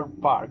Hunter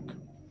Park.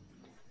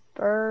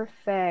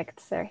 Perfect,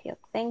 Sergio.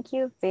 Thank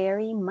you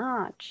very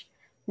much.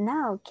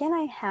 Now, can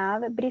I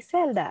have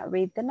Briselda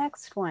read the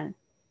next one?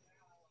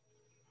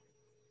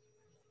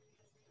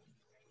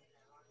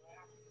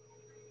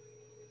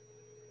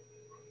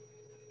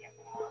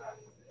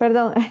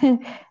 Perdón,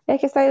 es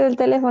que estoy del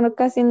teléfono,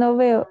 casi no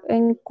veo.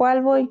 ¿En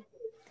cuál voy?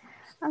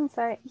 I'm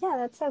sorry. Yeah,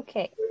 that's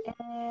okay.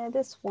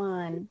 This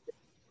one.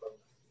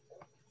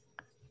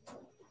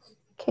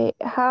 Okay,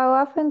 how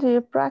often do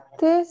you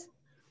practice?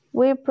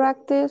 We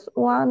practice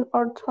 1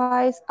 or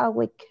 2 a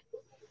week.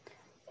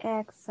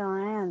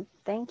 Excellent.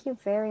 Thank you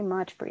very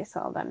much,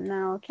 Briselda.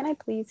 Now, can I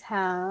please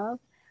have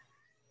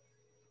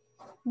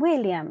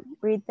William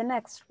read the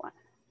next one?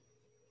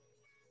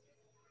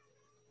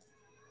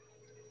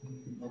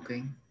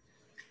 Okay.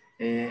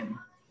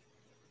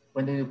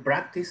 When do you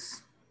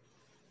practice?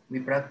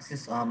 We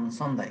practice on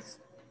Sundays.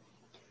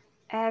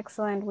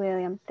 Excellent,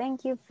 William.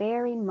 Thank you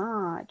very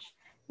much.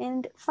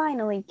 And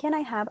finally, can I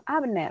have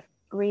Abner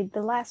read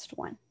the last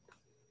one?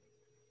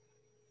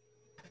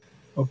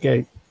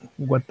 Okay.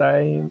 What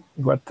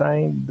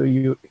time do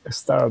you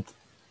start?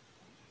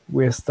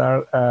 We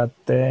start at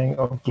 10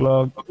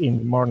 o'clock in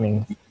the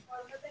morning.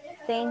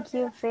 Thank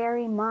you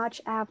very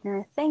much,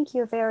 Abner. Thank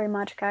you very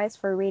much, guys,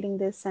 for reading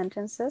these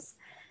sentences.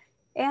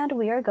 And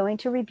we are going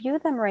to review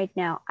them right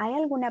now. ¿Hay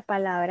alguna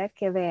palabra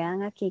que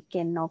vean aquí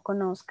que no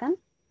conozcan?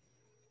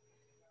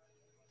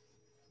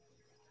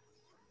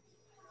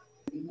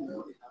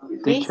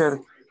 Teacher.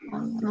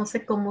 No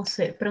sé cómo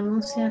se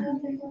pronuncia.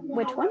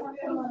 Which one?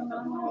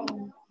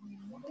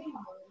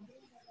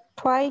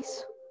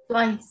 Twice.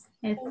 Twice.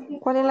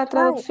 ¿Cuál es la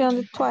traducción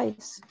de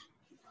twice?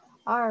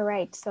 All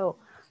right, so,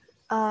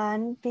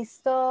 ¿han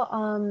visto?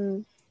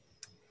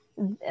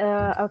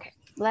 Okay,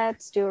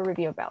 let's do a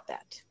review about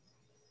that.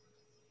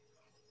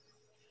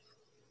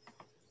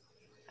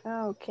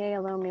 Okay,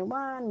 allow me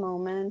one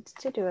moment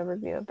to do a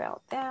review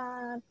about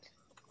that.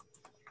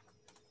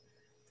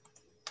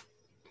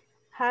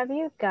 Have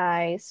you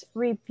guys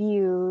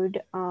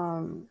reviewed?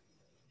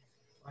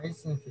 Ahí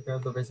significa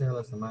 2 veces a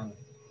la semana.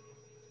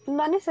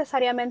 No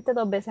necesariamente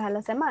 2 veces a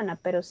la semana,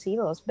 pero sí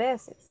 2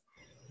 veces.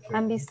 Okay.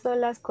 ¿Han visto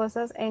las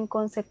cosas en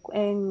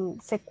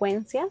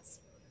secuencias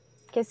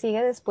que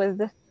sigue después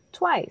de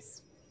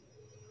twice?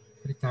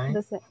 3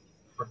 times?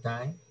 4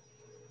 times?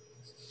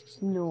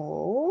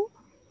 No.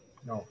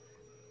 No.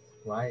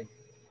 Why?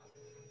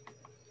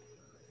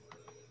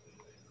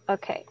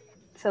 Okay,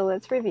 so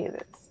let's review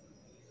this.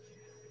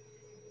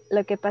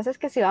 Lo que pasa es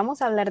que si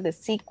vamos a hablar de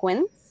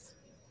sequence,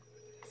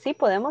 sí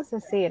podemos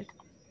decir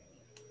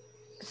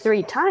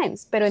 3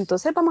 times, pero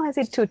entonces vamos a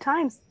decir 2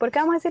 times. ¿Por qué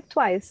vamos a decir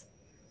twice?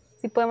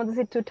 Si podemos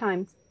decir 2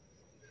 times.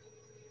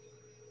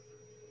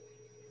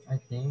 I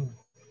think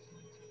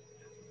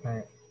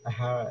I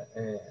have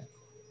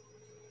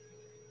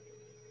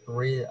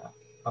read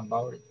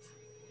about it.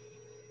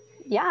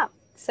 Yeah,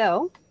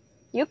 so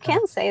you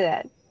can say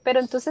that.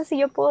 Pero entonces si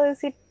yo puedo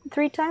decir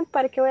 3 times,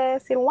 ¿para qué voy a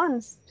decir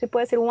once? Si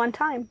puedo decir 1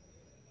 time.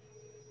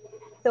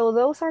 So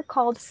those are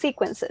called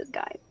sequences,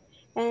 guys.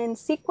 And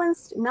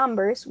sequenced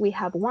numbers, we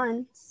have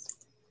once,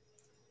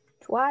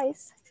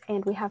 twice,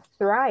 and we have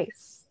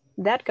thrice.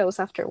 That goes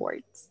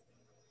afterwards.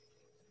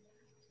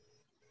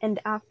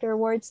 And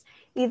afterwards,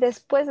 y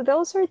después,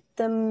 those are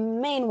the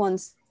main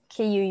ones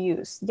que you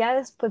use. Ya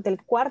después del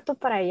cuarto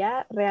para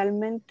allá,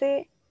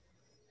 realmente,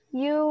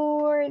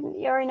 you're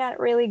not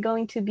really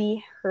going to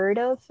be heard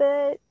of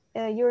it.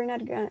 You're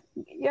not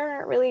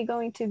really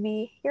going to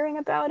be hearing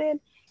about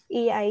it.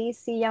 Y ahí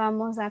sí ya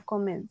vamos a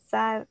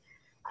comenzar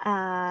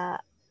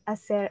a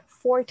hacer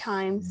 4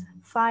 times,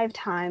 5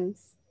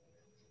 times.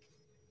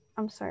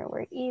 I'm sorry,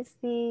 where is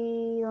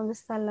the, ¿dónde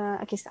está la?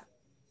 Aquí está.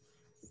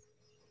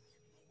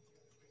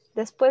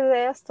 Después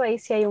de esto, ahí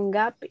sí hay un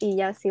gap y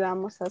ya sí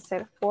vamos a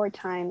hacer 4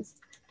 times,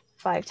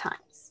 5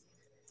 times.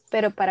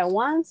 Pero para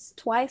once,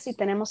 twice y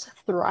tenemos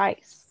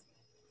thrice.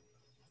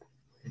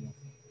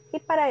 Y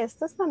para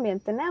estos también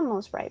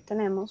tenemos, right?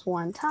 Tenemos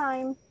 1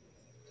 time,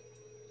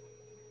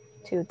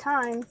 2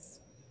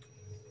 times.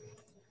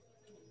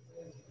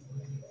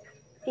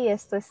 Y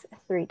esto es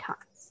 3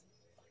 times.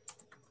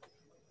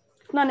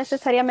 No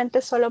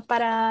necesariamente solo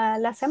para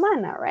la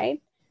semana,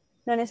 right?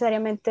 No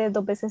necesariamente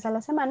 2 veces a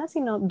la semana,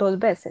 sino 2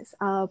 veces.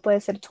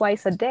 Puede ser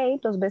twice a day,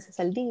 2 veces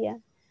al día.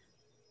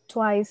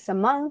 Twice a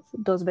month,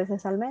 2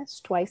 veces al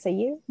mes. Twice a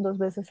year, 2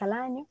 veces al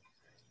año.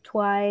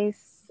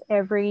 Twice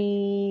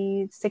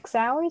every 6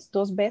 hours,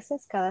 2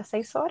 veces cada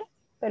 6 horas.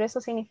 Pero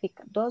eso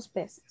significa 2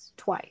 veces,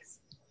 twice.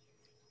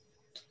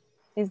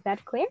 Is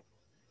that clear?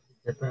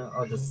 Depend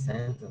on the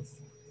sentence.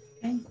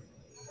 Okay.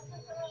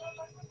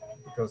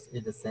 Because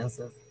if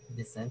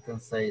the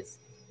sentence says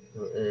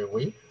a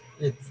week,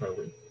 it's a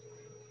week.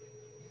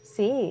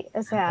 Sí,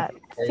 o sea,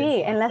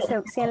 sí,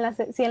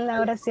 si en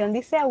la oración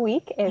dice a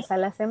week, es a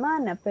la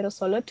semana, pero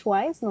solo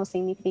twice no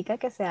significa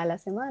que sea a la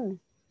semana.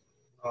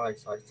 Oh,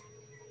 exactly.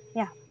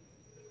 Yeah.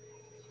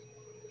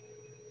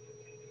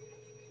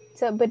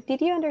 So, but did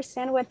you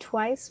understand what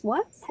twice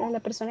was? La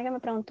persona que me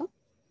preguntó.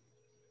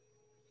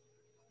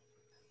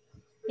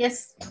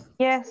 Yes.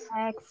 Yes.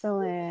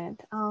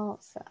 Excellent.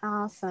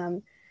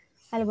 Awesome.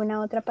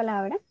 ¿Alguna otra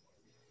palabra?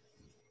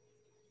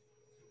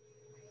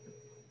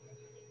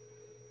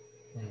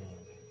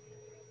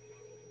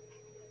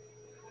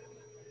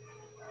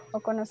 ¿O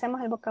conocemos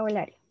el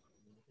vocabulario?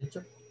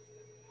 Teacher?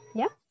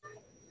 ¿Ya?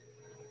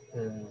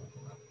 You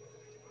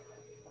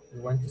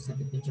want to see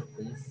the picture,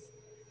 please?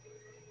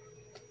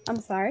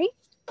 I'm sorry?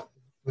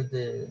 With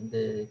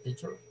the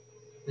teacher,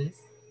 please?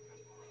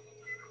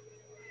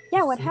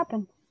 Yeah, what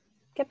happened?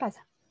 ¿Qué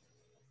pasa?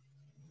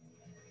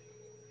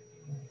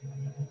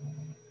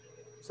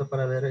 O sea,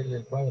 para ver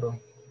el cuadro,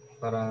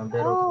 para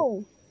ver Oh.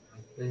 otro.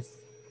 Please.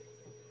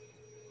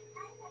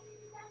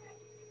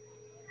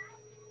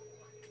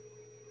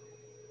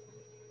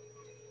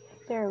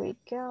 There we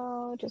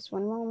go. Just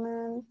one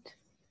moment.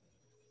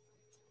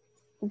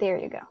 There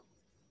you go.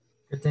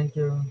 Okay, thank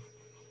you.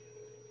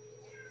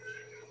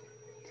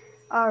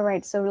 All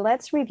right, so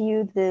let's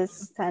review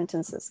these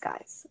sentences,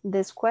 guys.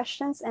 These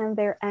questions and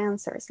their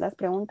answers. Las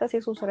preguntas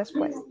y sus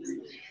respuestas.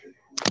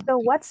 So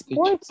what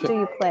sports do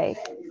you play?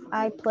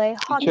 I play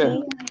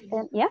hockey.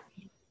 And, yeah?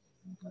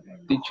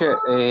 Teacher,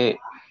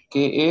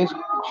 ¿qué es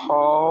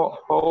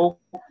how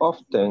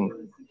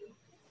often?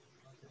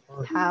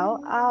 How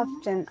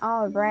often?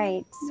 All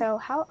right. So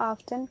how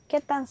often?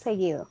 ¿Qué tan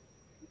seguido?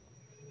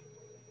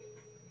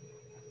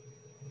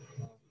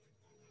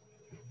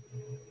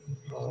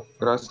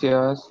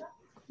 Gracias.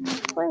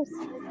 Of course.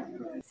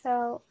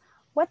 So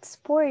what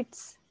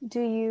sports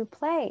do you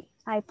play?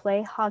 I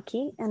play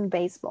hockey and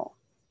baseball.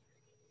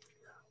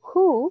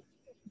 Who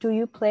do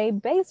you play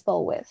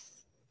baseball with?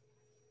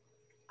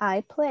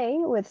 I play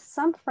with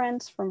some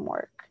friends from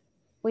work.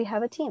 We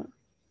have a team.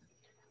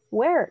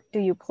 Where do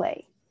you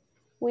play?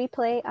 We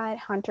play at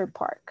Hunter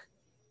Park.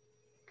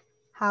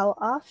 How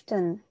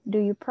often do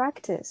you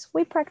practice?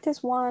 We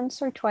practice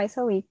once or twice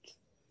a week.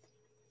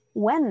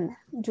 When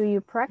do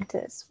you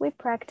practice? We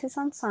practice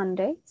on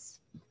Sundays.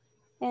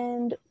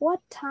 And what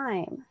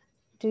time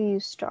do you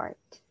start?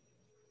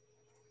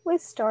 We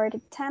start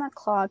at 10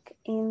 o'clock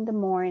in the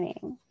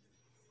morning.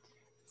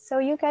 So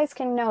you guys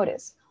can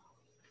notice,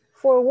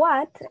 for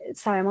what,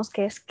 sabemos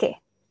que es qué,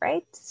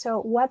 right? So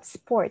what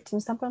sports,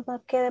 nos están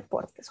preguntando qué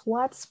deportes.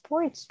 What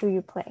sports do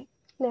you play?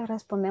 Le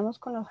respondemos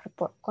con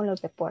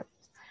los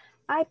deportes.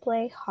 I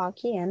play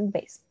hockey and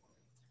baseball.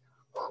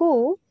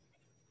 Who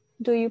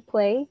do you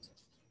play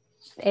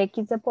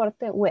X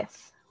deporte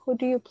with? Who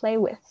do you play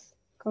with?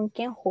 ¿Con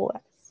quién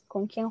juegas?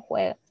 ¿Con quién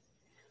juegas?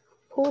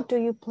 Who do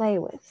you play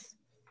with?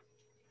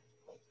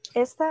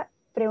 Esta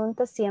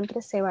pregunta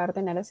siempre se va a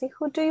ordenar así.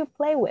 Who do you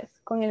play with?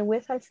 Con el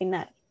with al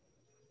final.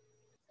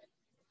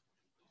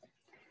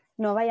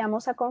 No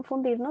vayamos a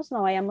confundirnos,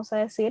 no vayamos a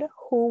decir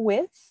who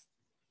with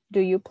do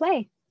you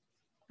play.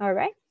 All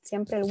right?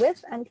 Siempre el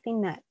with al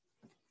final.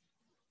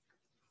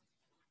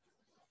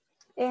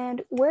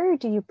 And where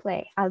do you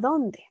play? ¿A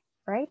dónde?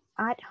 Right?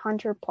 At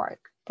Hunter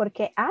Park. ¿Por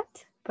qué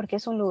at? Porque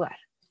es un lugar.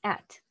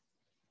 At.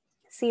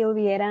 Si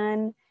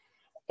hubieran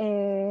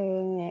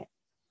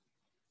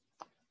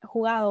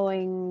jugado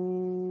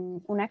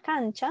en una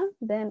cancha,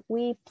 then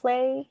we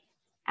play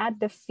at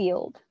the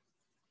field.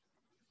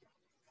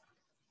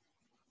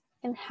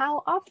 And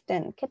how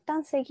often? ¿Qué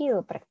tan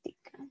seguido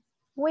practican?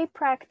 We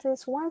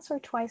practice once or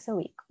twice a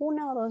week.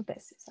 Una o dos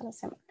veces a la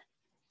semana.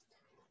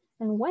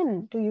 And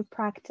when do you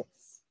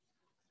practice?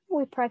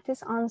 We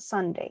practice on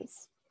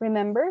Sundays.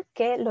 Remember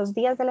que los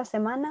días de la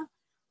semana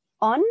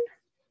on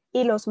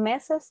y los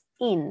meses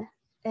in.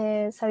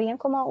 ¿Sabían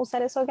cómo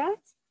usar eso,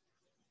 guys?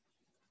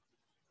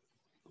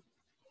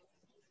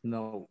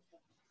 No.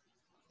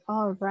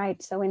 All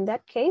right, so in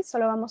that case,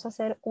 solo vamos a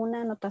hacer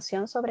una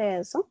anotación sobre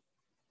eso.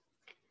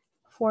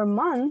 For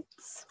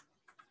months,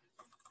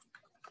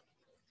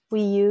 we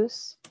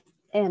use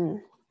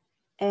in.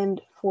 And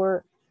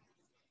for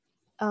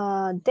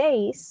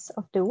days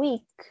of the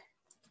week,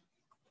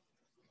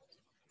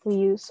 we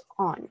use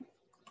on.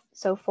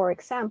 So for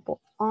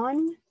example,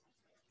 on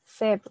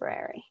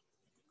February,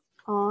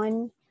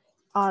 on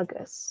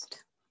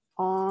August,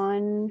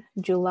 on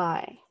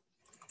July.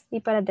 Y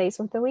para days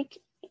of the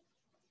week,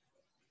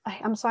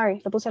 I'm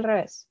sorry, lo puse al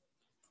revés.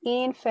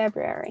 In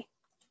February,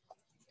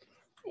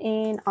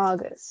 in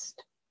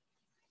August,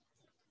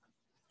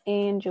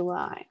 in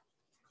July,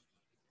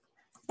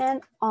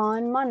 and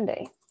on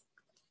Monday,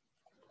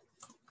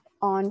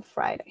 on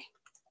Friday.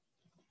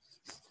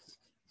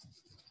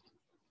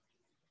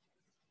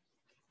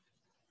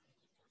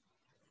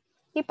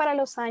 Y para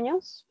los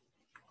años,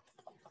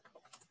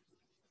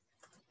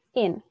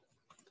 in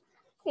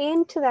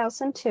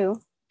 2002,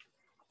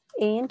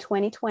 in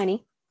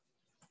 2020.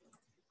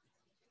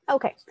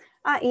 Ok,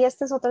 y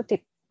este es otro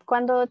tip.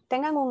 Cuando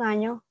tengan un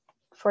año,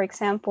 for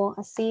example,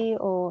 así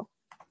o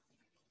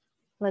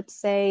let's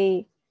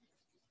say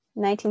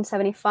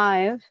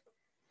 1975,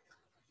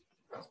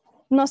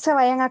 no se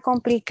vayan a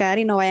complicar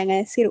y no vayan a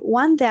decir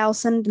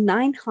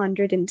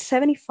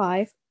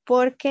 1975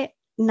 porque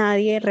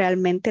nadie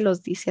realmente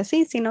los dice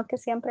así, sino que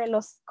siempre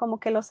como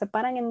que los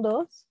separan en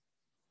dos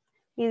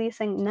y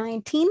dicen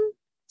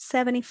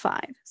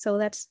 1975. So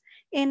that's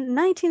in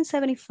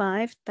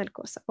 1975, tal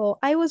cosa. O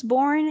I was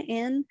born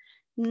in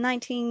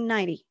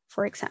 1990,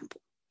 for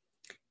example.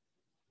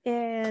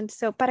 And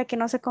so para que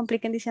no se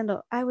compliquen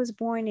diciendo I was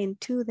born in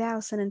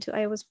 2002,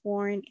 I was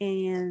born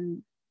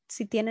in,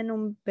 si tienen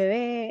un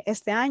bebé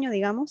este año,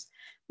 digamos,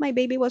 my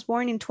baby was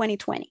born in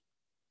 2020.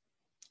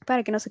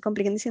 Para que no se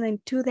compliquen diciendo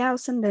in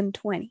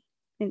 2020.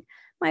 And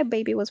my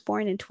baby was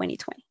born in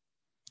 2020.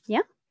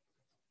 Yeah?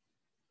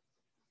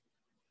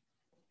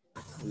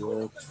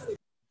 Thank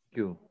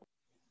you.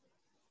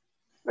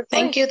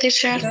 Thank you,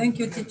 teacher. Thank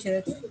you,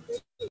 teacher.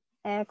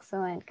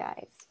 Excellent,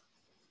 guys.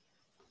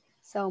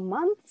 So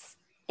months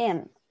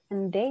in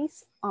and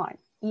days on,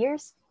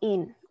 years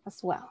in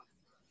as well.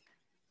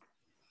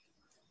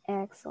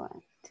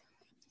 Excellent.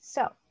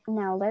 So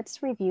now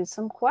let's review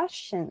some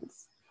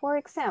questions. For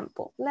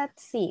example,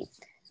 let's see.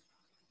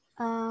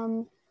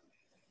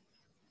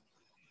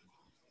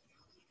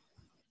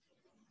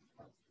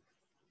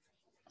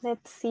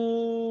 Let's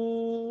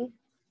see.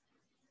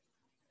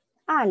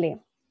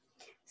 Ale,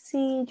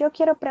 si yo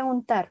quiero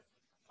preguntar,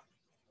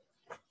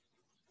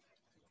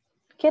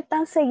 ¿qué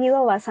tan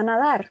seguido vas a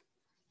nadar?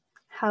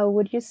 How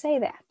would you say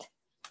that?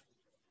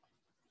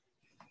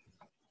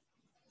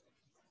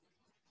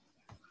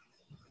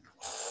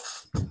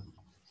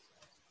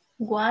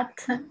 What?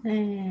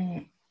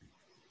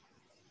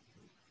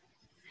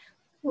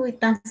 Uy,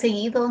 tan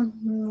seguido,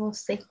 no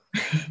sé.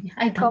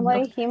 I don't ¿Cómo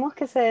know. dijimos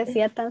que se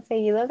decía tan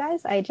seguido,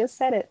 guys? I just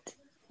said it.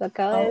 Lo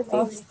acabo de decir.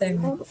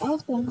 Often.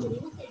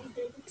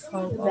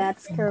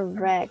 That's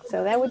correct.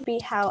 So that would be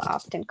how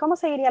often. ¿Cómo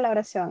seguiría la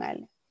oración,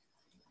 Ale?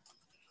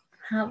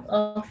 How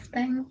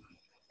often?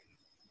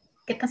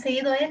 ¿Qué tan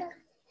seguido era?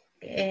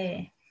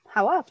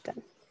 How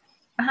often.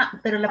 Ajá,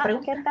 pero la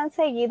pregunta. ¿Qué tan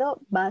seguido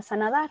vas a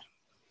nadar?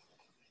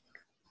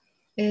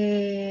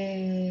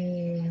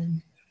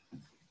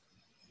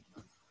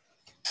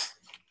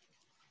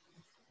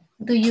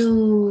 Do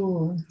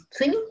you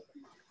swim?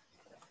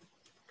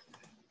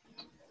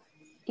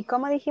 ¿Y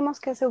cómo dijimos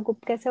que se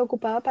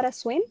ocupaba para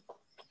swim?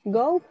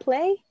 Go,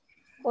 play,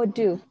 o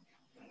do?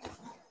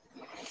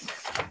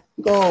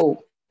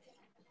 Go.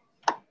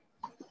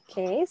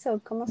 Okay, so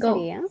 ¿cómo Go.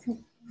 sería?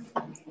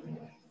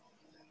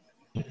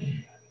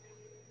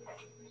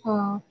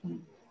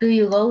 Do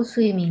you go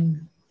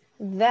swimming?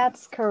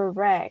 That's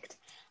correct.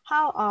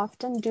 How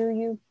often do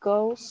you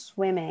go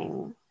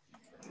swimming?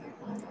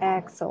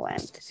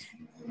 Excellent.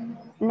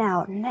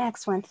 Now,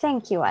 next one.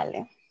 Thank you,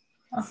 Ale.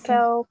 Okay.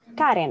 So,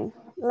 Karen,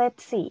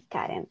 let's see,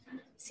 Karen.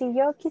 Si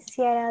yo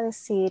quisiera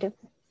decir,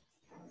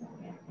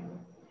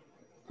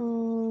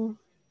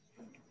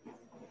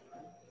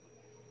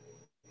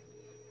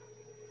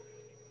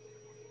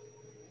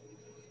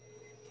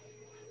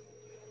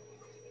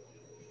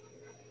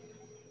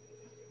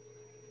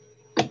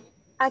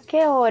 ¿a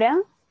qué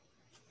hora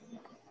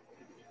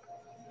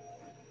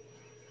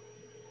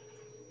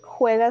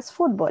juegas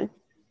fútbol?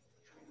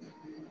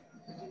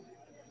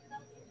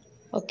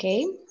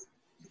 Okay.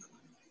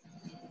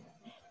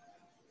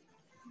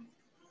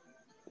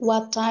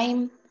 What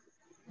time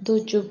do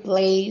you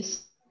play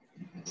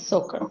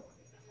soccer?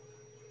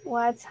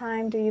 What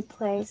time do you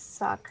play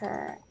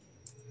soccer?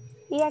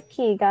 Y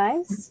aquí,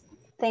 guys,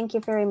 thank you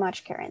very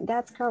much, Karen.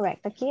 That's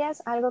correct. Aquí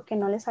es algo que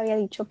no les había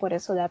dicho, por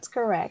eso that's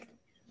correct.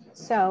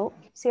 So,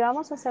 si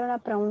vamos a hacer una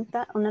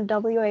pregunta, una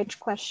WH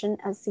question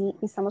así,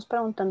 y estamos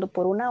preguntando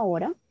por una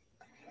hora,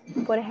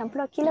 por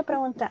ejemplo, aquí le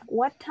pregunta,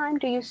 what time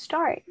do you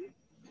start?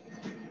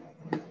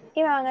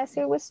 Y me van a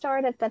decir, we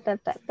start at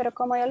that. Pero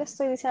como yo le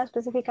estoy diciendo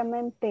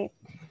específicamente,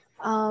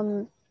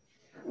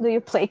 do you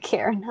play,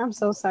 Karen? I'm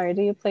so sorry.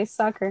 Do you play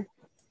soccer?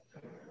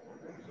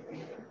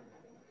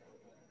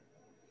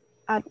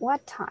 At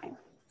what time?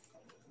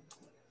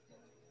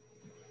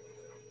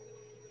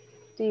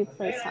 do you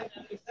play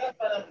soccer?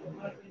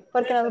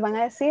 Porque nos van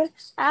a decir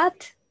at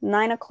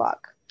 9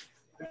 o'clock.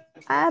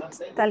 At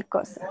tal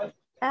cosa.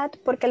 At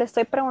porque le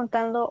estoy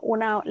preguntando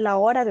la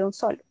hora de un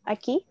solo.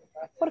 Aquí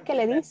porque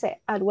le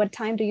dice at what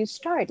time do you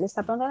start. Le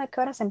está preguntando a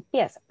qué hora se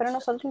empieza. Pero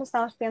nosotros le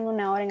estamos pidiendo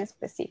una hora en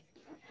específico.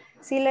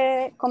 Si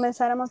le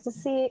comenzáramos a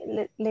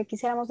decir, le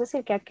quisiéramos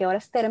decir que a qué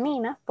horas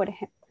termina,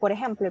 por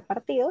ejemplo, el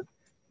partido,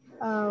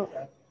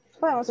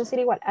 podemos decir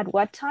igual, at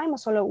what time o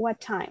solo what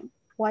time.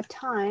 What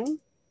time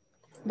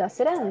does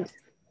it end?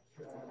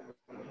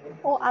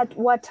 O at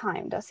what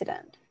time does it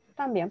end?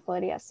 También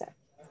podría ser.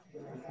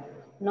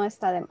 No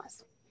está de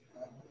más.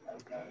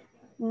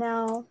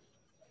 Now,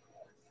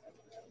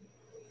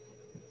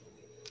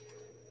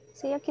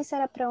 si yo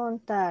quisiera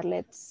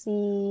preguntarle,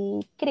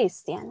 si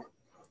Cristian.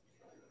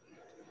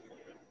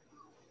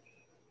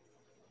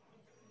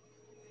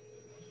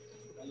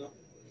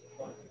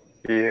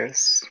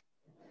 Yes.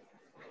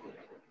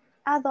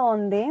 ¿A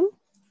dónde?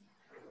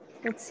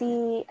 Let's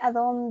see, ¿a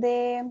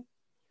dónde?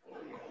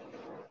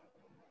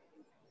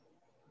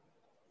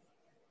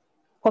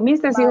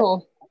 ¿Comiste,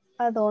 hijo?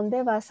 ¿A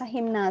dónde vas a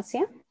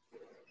gimnasia?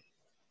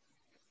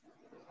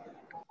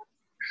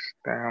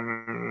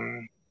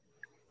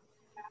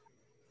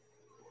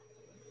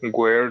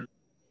 Where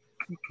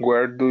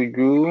do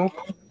you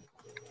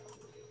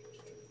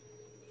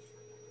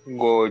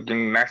go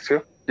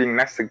gymnastic,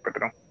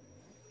 perdón.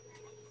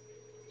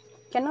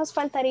 ¿Qué nos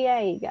faltaría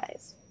ahí,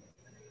 guys?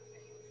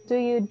 Do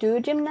you do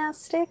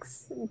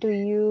gymnastics? Do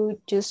you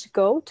just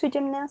go to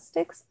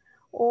gymnastics?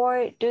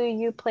 Or do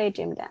you play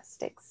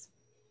gymnastics?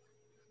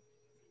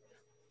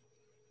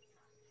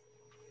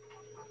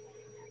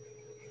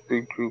 Do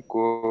you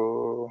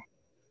go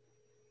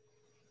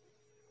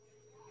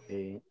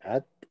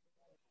at?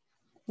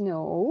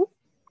 No.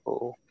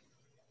 Oh.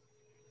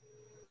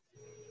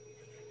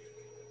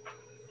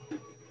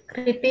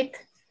 Repeat.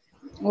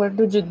 Where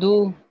do you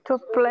do? To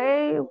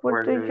play,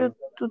 where do you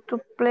do to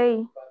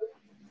play?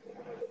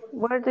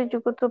 Where do you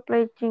go to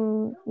play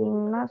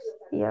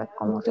gymnasia?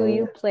 Do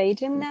you play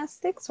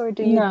gymnastics or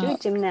do you do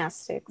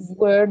gymnastics?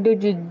 Where do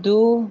you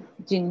do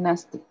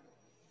gymnastics?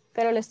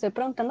 Pero le estoy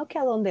preguntando que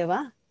a dónde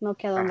va, no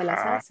que a dónde las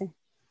hace.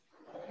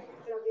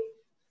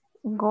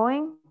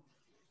 Going?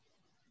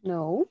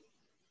 No.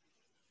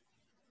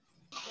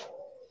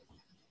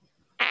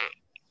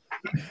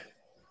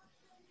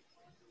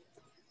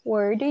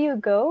 Where do you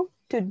go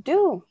to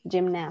do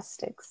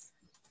gymnastics?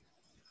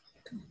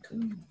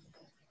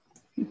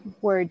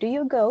 Where do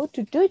you go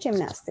to do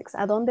gymnastics?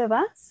 ¿A dónde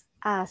vas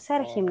a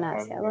hacer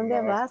gimnasia? ¿A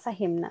dónde vas a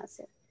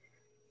gimnasia?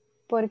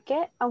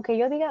 Porque, aunque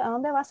yo diga a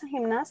dónde vas a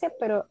gimnasia,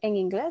 pero en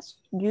inglés,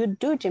 you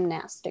do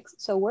gymnastics.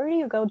 So, where do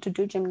you go to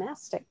do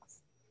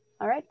gymnastics?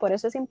 All right, por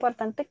eso es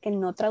importante que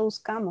no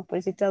traduzcamos,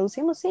 porque si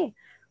traducimos, sí.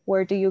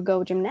 Where do you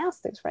go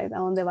gymnastics, right? ¿A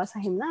dónde vas a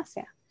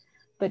gimnasia?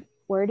 But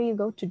where do you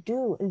go to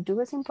do? El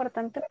do es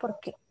importante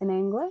porque en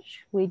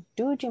English, we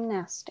do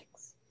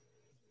gymnastics.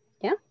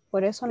 ¿Ya?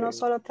 Por eso no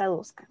solo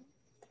traduzcan.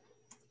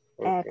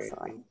 Okay.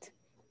 Excellent.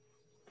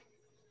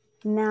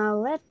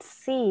 Now, let's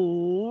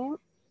see.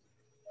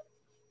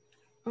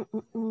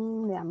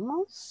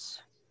 Veamos.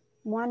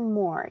 One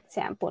more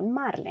example.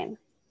 Marlene.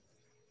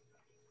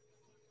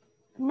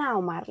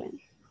 Now,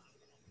 Marlene.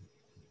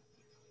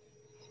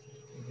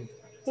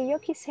 Si yo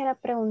quisiera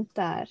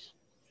preguntar.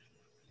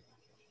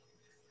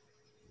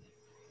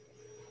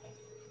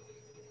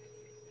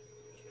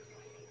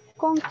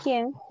 ¿Con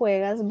quién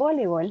juegas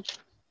voleibol?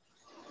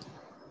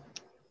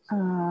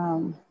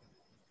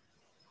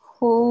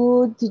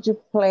 Who did you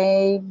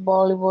play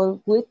volleyball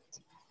with?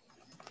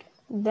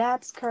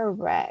 That's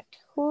correct.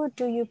 Who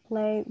do you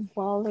play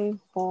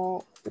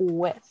volleyball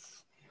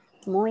with?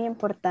 Muy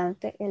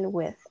importante el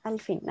with al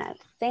final.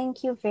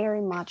 Thank you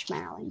very much,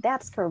 Marilyn.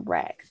 That's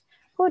correct.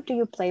 Who do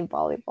you play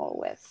volleyball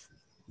with?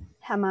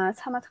 Jamás,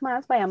 jamás,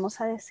 jamás vayamos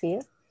a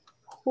decir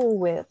who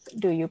with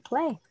do you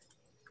play.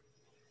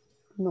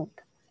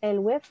 Nunca. El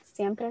with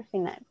siempre al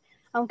final.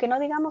 Aunque no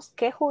digamos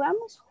qué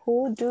jugamos,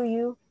 who do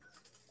you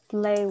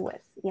play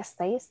with? Y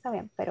hasta ahí está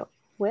bien, pero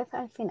with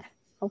al final.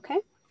 ¿Ok?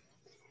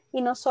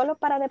 Y no solo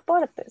para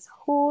deportes.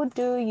 Who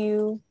do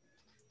you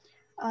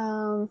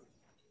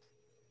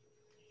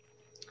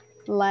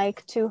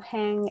like to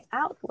hang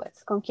out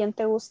with? ¿Con quién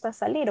te gusta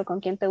salir o con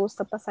quién te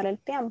gusta pasar el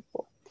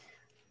tiempo?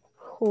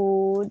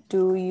 Who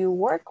do you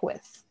work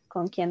with?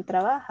 ¿Con quién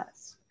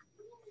trabajas?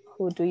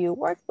 Who do you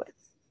work with?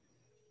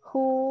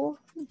 Who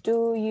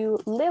do you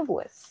live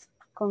with?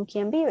 ¿Con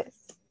quién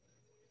vives?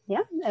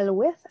 ¿Ya? El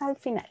with al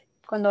final.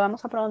 Cuando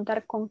vamos a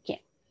preguntar con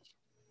quién.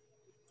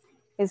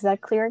 Is that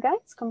clear,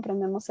 guys?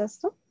 ¿Comprendemos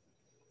esto?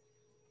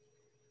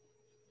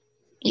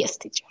 Yes,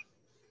 teacher.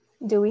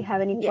 Do we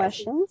have any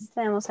questions?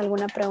 ¿Tenemos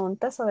alguna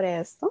pregunta sobre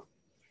esto?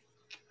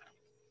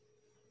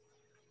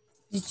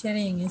 Teacher,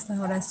 en estas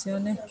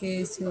oraciones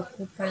que se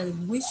ocupa el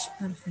wish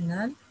al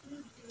final,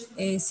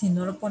 si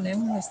no lo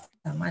ponemos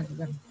está mal,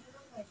 ¿verdad?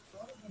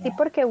 Sí,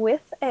 porque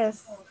with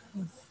es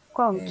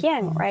con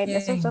quién, ¿con right? quién?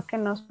 Eso es lo que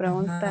nos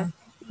pregunta.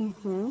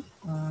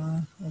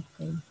 Ok.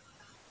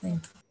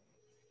 Thank you.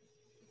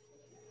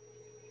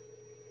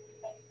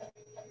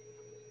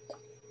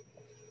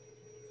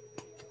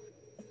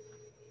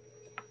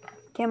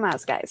 ¿Qué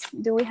más, guys?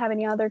 Do we have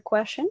any other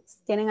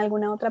questions? ¿Tienen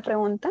alguna otra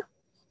pregunta?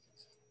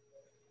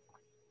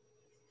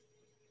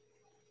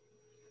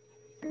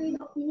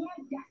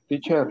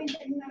 Teacher.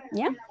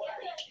 Yeah.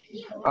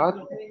 At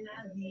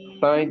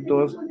time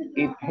does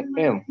it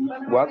end?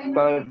 What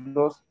time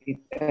does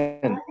it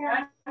end?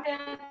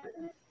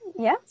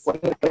 Yes. ¿Cuál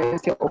es la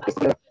diferencia o qué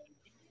será?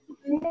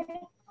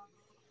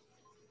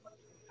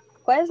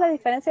 ¿Cuál es la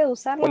diferencia de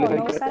usarla ¿Cuál o es la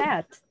no usar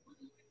diferencia?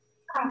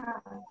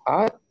 at?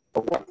 At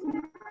o what?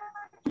 No.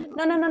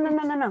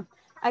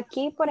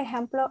 Aquí, por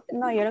ejemplo,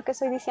 no, yo lo que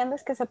estoy diciendo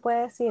es que se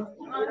puede decir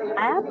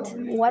at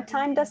what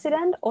time does it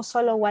end o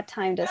solo what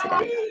time does it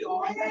end.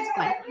 That's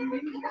fine.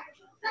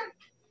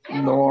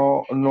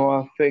 No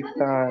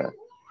afecta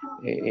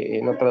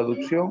la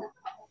traducción.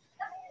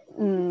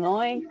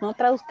 No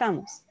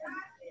traduzcamos.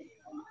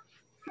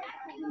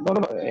 No,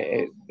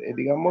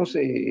 digamos,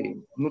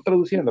 no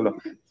traduciéndolo,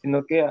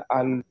 sino que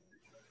al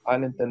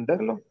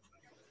entenderlo.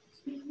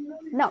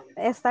 No,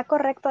 está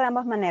correcto de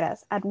ambas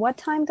maneras. At what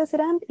time does it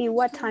end y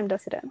what time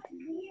does it end.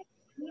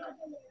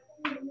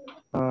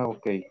 Ah,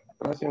 ok.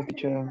 Gracias,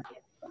 teacher.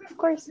 Of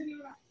course.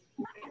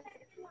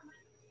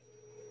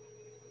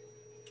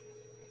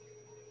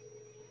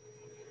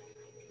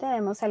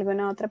 ¿Tenemos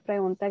alguna otra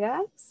pregunta,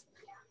 guys?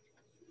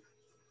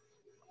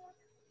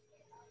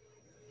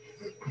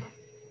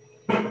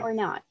 Or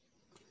not?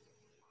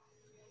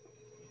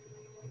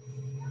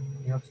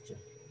 No, teacher.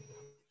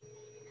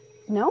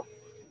 No?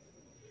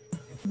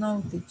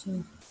 No,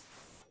 teacher.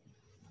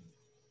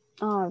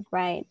 All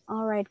right,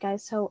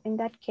 guys. So in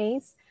that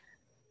case,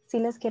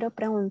 sí les quiero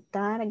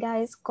preguntar,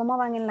 guys, ¿cómo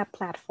van en la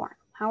platform?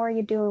 How are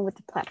you doing with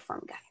the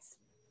platform, guys?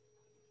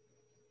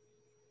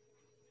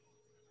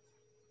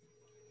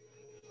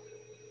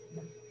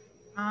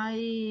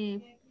 I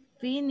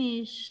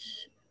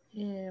finish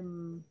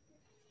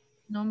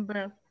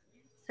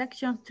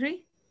section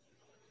 3.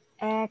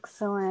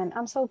 Excellent.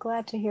 I'm so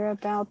glad to hear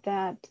about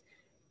that.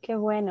 Qué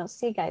bueno.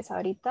 Sí, guys,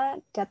 ahorita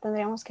ya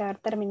tendríamos que haber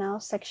terminado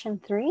section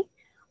 3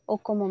 o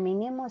como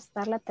mínimo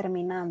estarla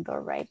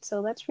terminando, right?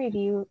 So let's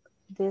review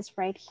this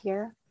right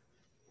here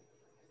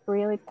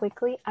really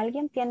quickly.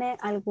 ¿Alguien tiene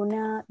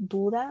alguna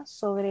duda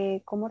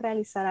sobre cómo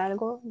realizar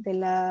algo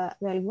de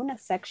alguna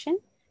section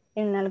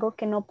en algo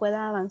que no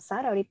pueda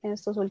avanzar ahorita en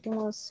estos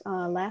últimos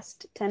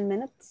last 10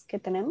 minutes que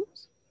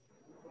tenemos?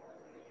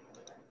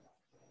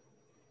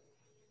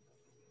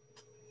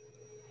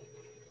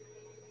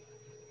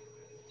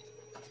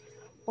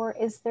 Or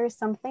is there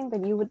something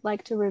that you would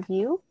like to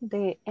review,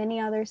 any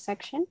other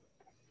section?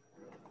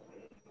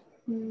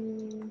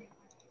 ¿Y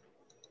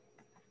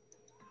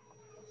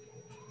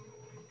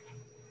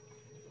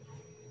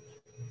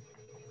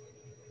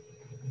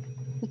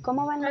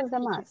cómo van los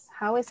demás?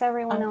 How is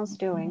everyone else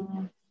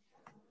doing?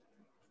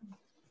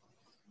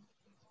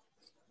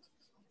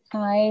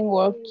 I'm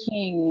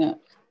working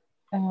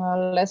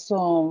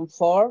lesson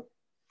 4.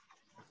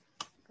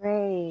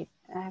 Great,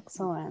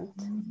 excellent.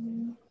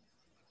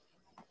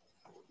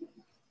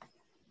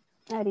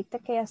 Ahorita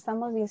que ya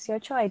estamos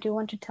 18, I do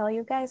want to tell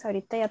you guys,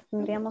 ahorita ya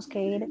tendríamos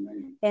que ir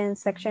en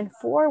section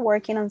 4,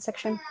 working on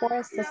section 4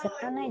 esta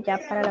semana, y ya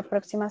para la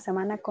próxima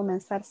semana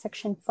comenzar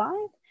section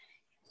 5.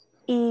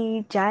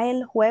 Y ya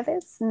el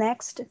jueves,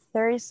 next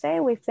Thursday,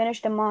 we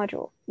finish the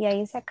module. Y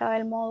ahí se acaba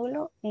el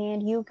módulo,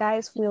 and you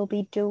guys will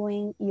be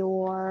doing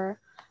your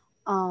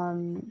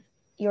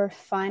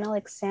final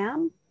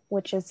exam,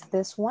 which is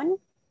this one,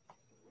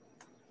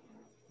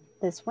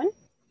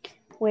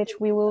 which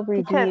we will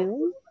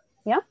review.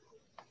 Yeah.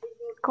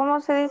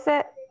 ¿Cómo se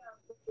dice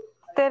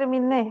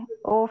terminé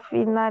o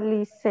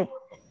finalicé?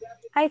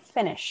 I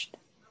finished.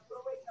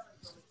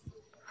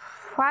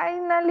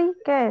 Finally,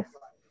 ¿qué es?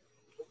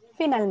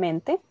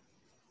 Finalmente.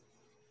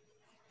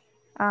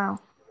 Ah,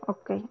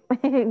 ok.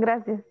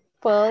 Gracias.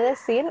 Puedo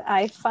decir,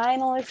 I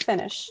finally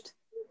finished.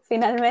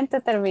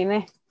 Finalmente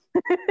terminé.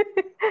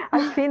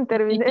 Al fin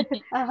terminé.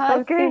 Ajá,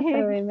 al okay. fin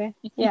terminé.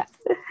 Yeah.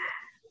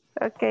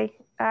 Okay.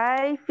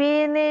 I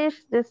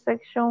finished the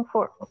section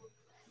 4.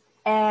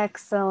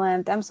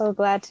 Excellent. I'm so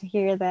glad to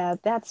hear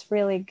that. That's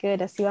really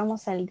good. Así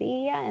vamos al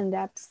día, and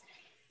that's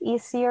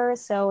easier.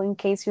 So in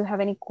case you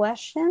have any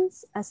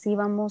questions, así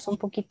vamos un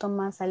poquito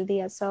más al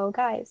día. So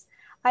guys,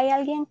 ¿hay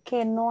alguien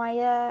que no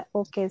haya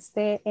o que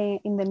esté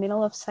in the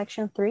middle of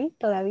section 3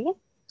 todavía?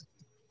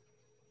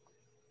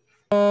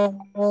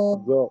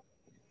 Yo.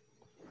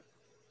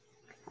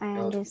 I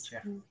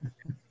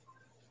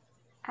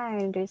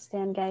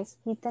understand, guys.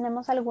 ¿Y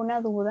tenemos alguna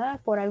duda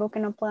por algo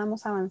que no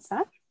podamos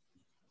avanzar?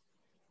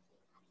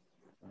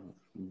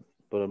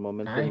 Por el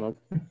momento no.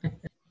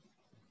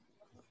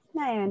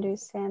 I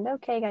understand.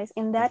 Okay, guys.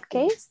 In that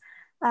case,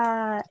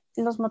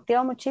 los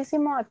motivo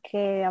muchísimo a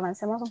que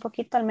avancemos un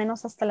poquito, al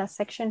menos hasta la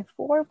section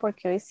 4,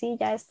 porque hoy sí,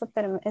 ya esta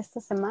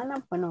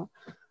semana, bueno,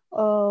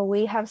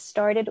 we have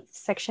started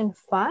section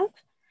 5.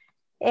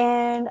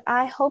 And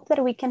I hope that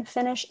we can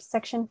finish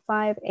section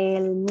 5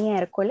 el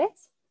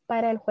miércoles,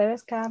 para el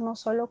jueves quedarnos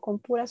solo con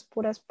puras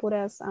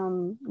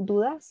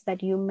dudas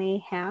that you may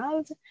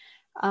have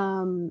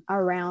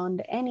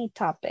around any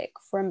topic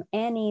from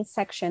any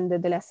section,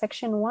 desde la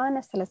section 1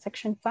 hasta la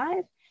section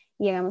 5,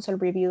 y hagamos el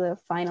review of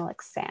final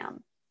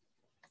exam.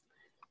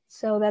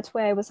 So that's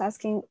why I was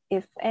asking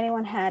if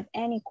anyone had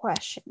any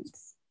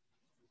questions.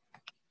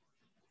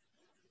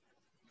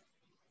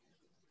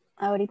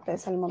 Ahorita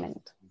es el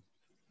momento.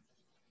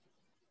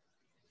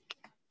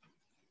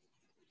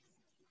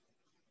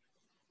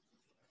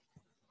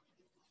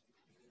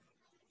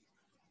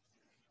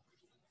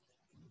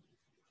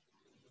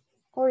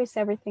 Or is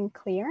everything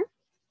clear?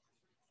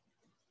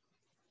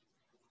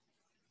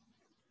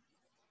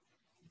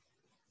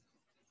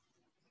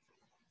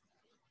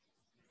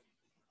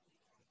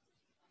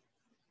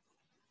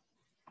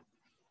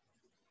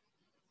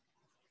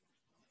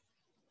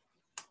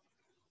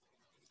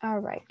 All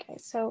right,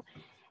 guys. So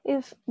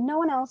if no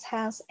one else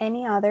has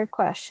any other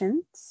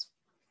questions,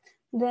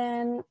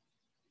 then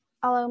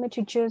allow me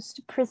to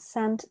just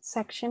present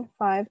section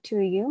 5 to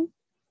you.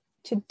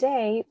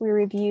 Today, we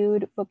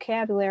reviewed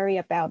vocabulary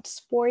about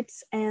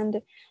sports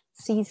and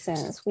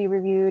seasons. We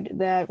reviewed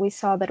that, we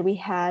saw that we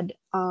had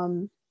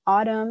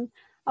autumn.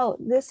 Oh,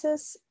 this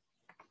is,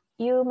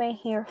 you may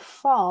hear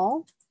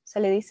fall. Se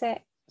le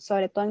dice,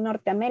 sobre todo en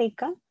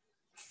Norteamérica,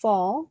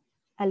 fall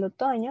al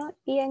otoño,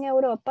 y en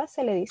Europa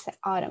se le dice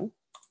autumn.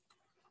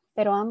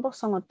 Pero ambos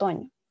son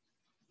otoño.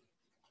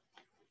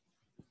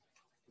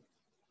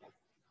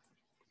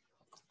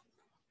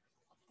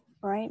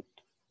 Right?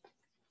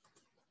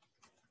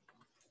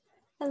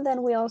 And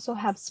then we also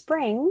have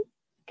spring.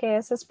 ¿Qué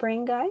es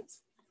spring,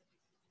 guys?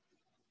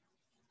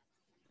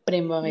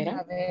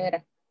 Primavera.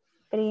 Primavera.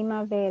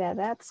 Primavera,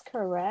 that's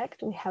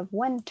correct. We have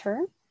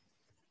winter.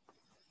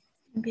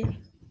 Invierno.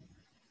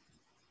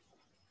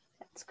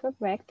 That's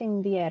correct,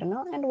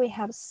 invierno. And we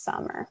have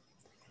summer,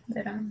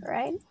 Verano.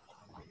 right?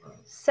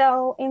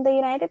 So in the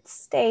United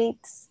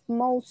States,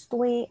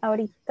 mostly,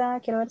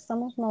 ahorita, quiero ver,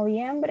 estamos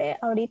noviembre,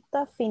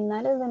 ahorita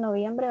finales de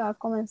noviembre va a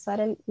comenzar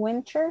el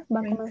winter, va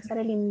a comenzar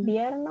el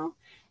invierno,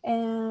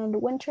 and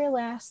winter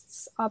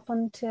lasts up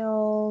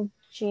until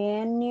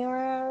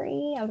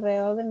January,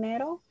 alrededor de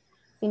enero,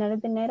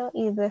 finales de enero,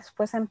 y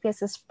después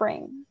empieza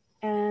spring.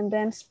 And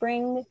then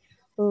spring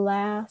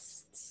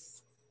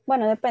lasts,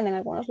 bueno, depende, en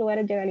algunos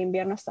lugares llega el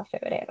invierno hasta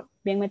febrero,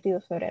 bien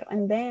metido febrero.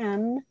 And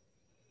then...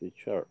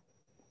 Teacher.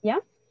 ¿Ya?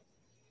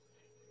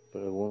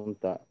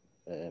 Pregunta,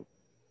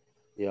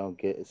 y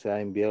aunque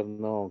sea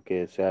invierno,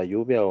 aunque sea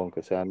lluvia o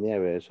aunque sea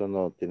nieve, eso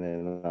no tiene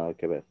nada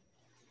que ver.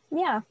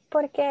 Yeah,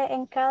 porque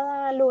en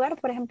cada lugar,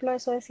 por ejemplo,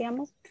 eso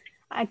decíamos,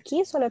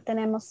 aquí solo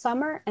tenemos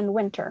summer and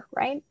winter,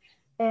 right?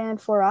 And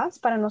for us,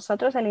 para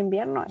nosotros el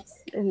invierno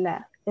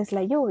es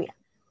la lluvia.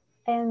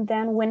 And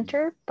then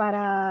winter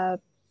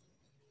para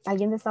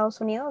alguien de Estados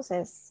Unidos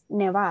es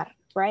nevar,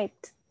 right?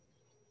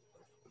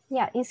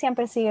 Yeah, y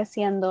siempre sigue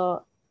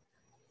siendo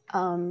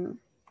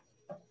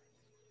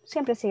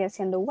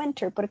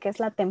winter porque es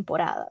la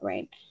temporada,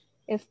 right?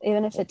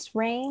 Even if it's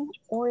rain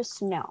or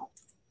snow.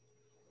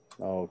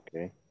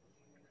 Okay.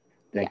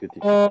 Thank you,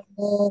 teacher.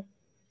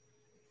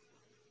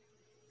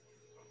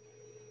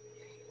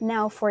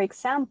 Now, for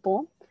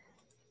example,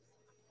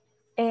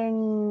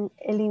 en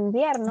el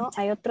invierno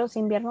hay otros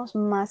inviernos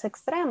más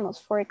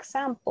extremos. For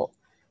example,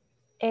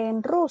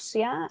 en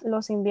Rusia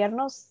los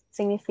inviernos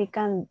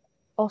significan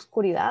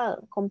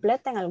oscuridad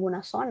completa en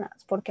algunas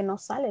zonas porque no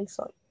sale el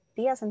sol.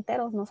 Días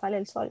enteros no sale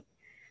el sol.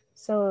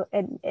 So,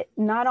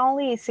 not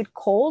only is it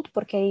cold,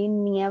 porque ahí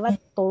nieva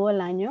todo el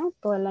año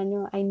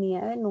hay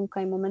nieve, nunca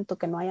hay momento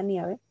que no haya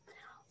nieve,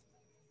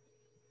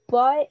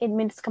 but it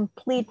means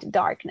complete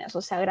darkness,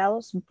 o sea,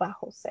 grados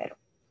bajo cero.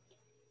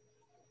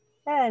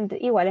 And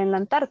igual en la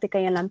Antártica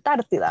y en la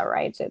Antártida,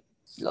 right?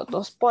 Los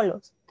dos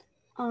polos.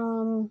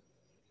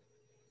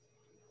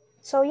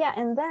 So yeah,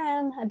 and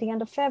then at the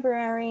end of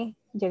February,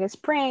 llega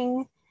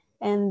spring,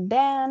 and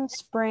then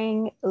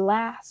spring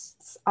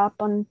lasts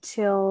up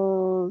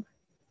until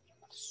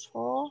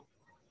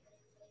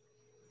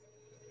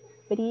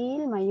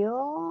abril,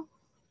 mayo.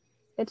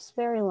 It's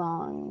very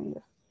long.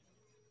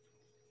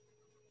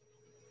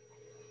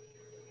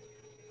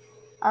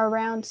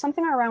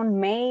 Something around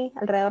May,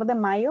 alrededor de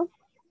mayo.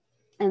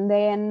 And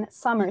then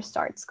summer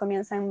starts.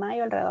 Comienza en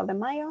mayo, alrededor de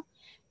mayo.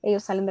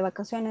 Ellos salen de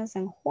vacaciones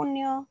en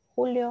junio,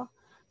 julio.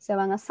 Se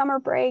van a summer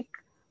break.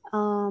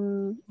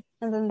 And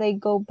then they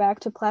go back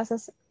to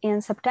classes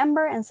in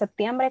September. En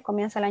septiembre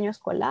comienza el año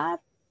escolar.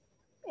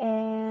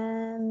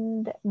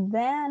 And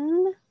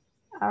then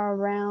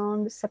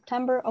around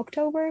September,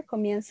 October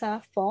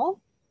comienza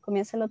fall,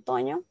 comienza el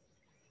otoño.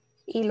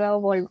 Y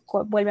luego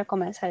vuelve a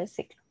comenzar el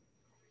ciclo.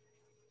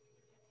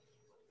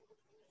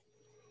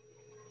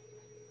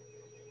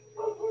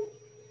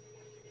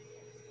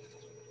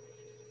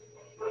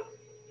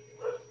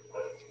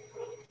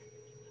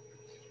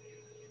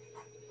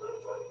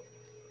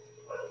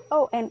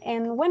 Oh, and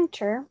in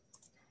winter,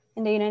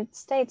 in the United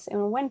States,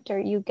 in winter,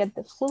 you get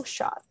the flu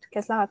shot, que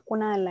es la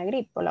vacuna de la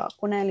gripe, o la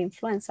vacuna de la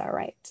influenza,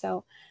 right?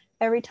 So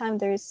every time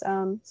there's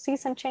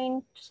season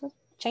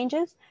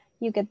changes,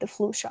 you get the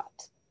flu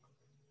shot.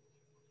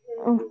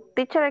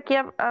 Teacher, aquí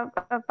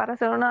para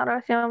hacer una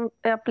oración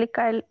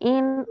aplica el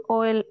in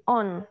o el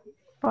on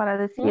para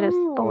decir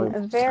estoy.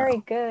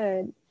 Very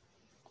good.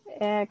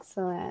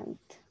 Excellent.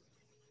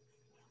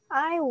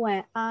 We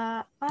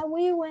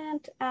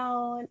went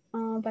out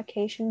on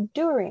vacation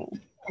during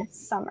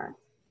summer.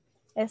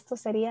 Esto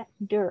sería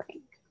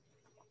during.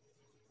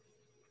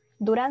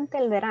 Durante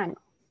el verano,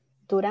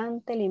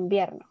 durante el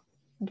invierno,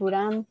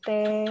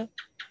 durante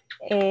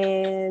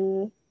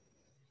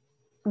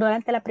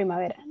la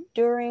primavera,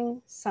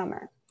 during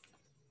summer.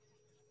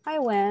 I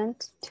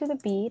went to the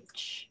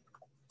beach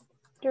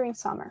during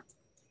summer.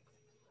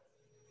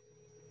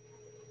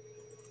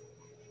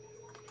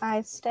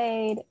 I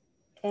stayed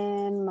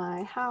in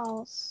my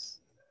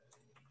house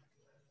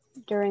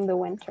during the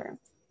winter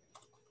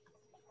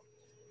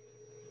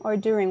or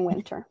during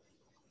winter.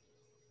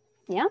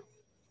 Yeah?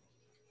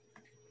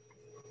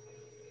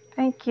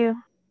 Thank you.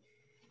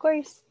 Of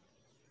course.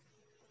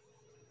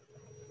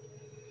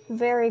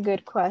 Very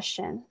good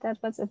question. That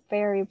was a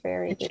very,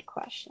 very good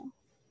question.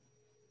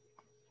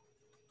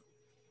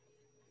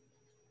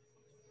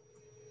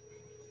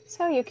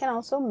 So you can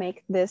also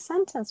make this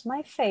sentence.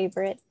 My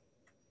favorite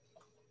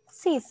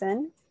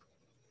season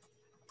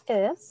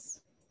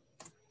is,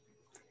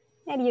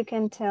 and you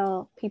can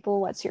tell people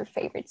what's your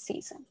favorite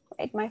season,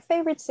 right? My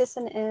favorite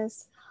season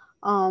is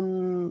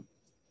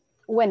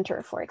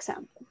winter, for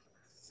example.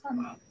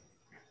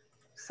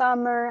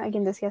 Summer,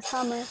 again, decía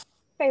summer.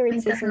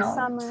 Favorite season,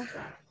 summer.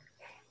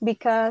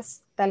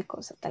 Because tal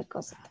cosa, tal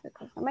cosa, tal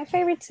cosa. My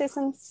favorite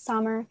season,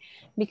 summer,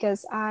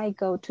 because I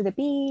go to the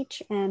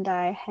beach and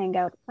I hang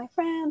out with my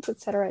friends,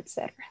 etc.,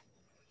 etc.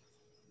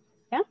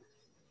 Yeah?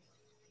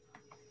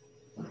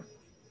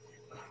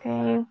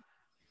 Okay.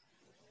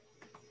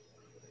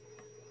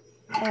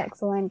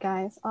 Excellent,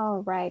 guys.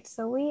 All right,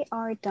 so we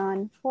are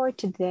done for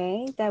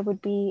today. That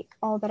would be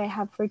all that I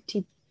have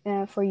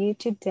for you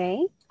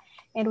today.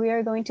 And we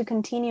are going to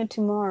continue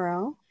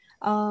tomorrow,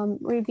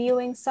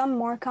 reviewing some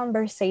more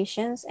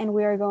conversations, and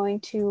we are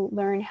going to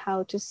learn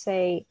how to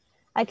say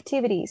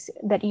activities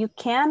that you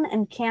can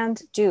and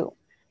can't do.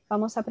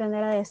 Vamos a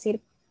aprender a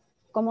decir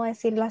cómo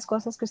decir las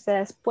cosas que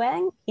ustedes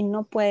pueden y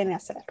no pueden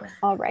hacer.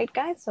 All right,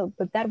 guys? So,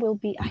 but that will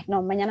be,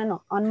 no, mañana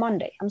no, on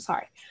Monday, I'm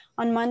sorry.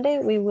 On Monday,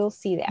 we will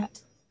see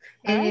that.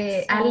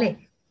 Right, so,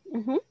 Ale,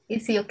 y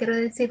si yo quiero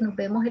decir nos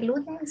vemos el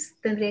lunes,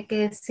 tendría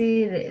que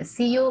decir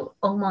see you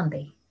on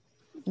Monday.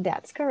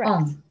 That's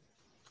correct.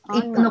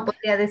 Y no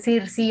podría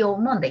decir see you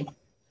on Monday.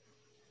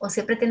 O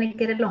siempre tiene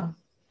que ir el on.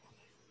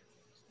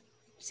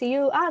 See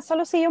you,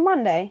 solo see you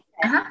Monday.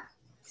 Ajá.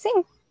 Sí.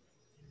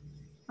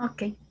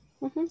 Ok.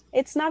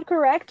 It's not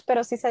correct,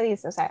 pero sí se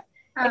dice, o sea,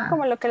 es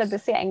como lo que les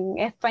decía, en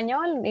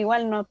español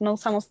igual no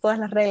usamos todas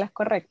las reglas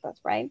correctas,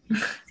 right?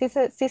 Sí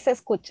se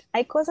escucha.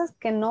 Hay cosas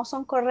que no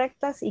son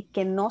correctas y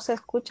que no se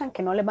escuchan,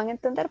 que no les van a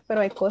entender,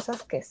 pero hay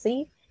cosas que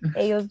sí,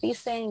 ellos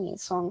dicen y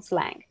son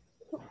slang.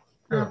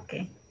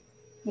 Okay.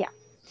 Yeah.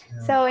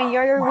 So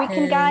enjoy your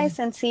weekend, guys,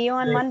 and see you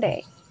on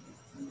Monday.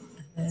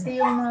 See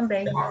you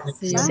Monday.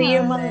 See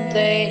you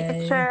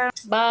Monday.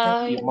 See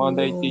Bye. you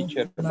Monday,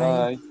 teacher.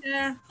 Bye.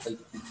 Yeah. Bye,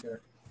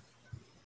 teacher.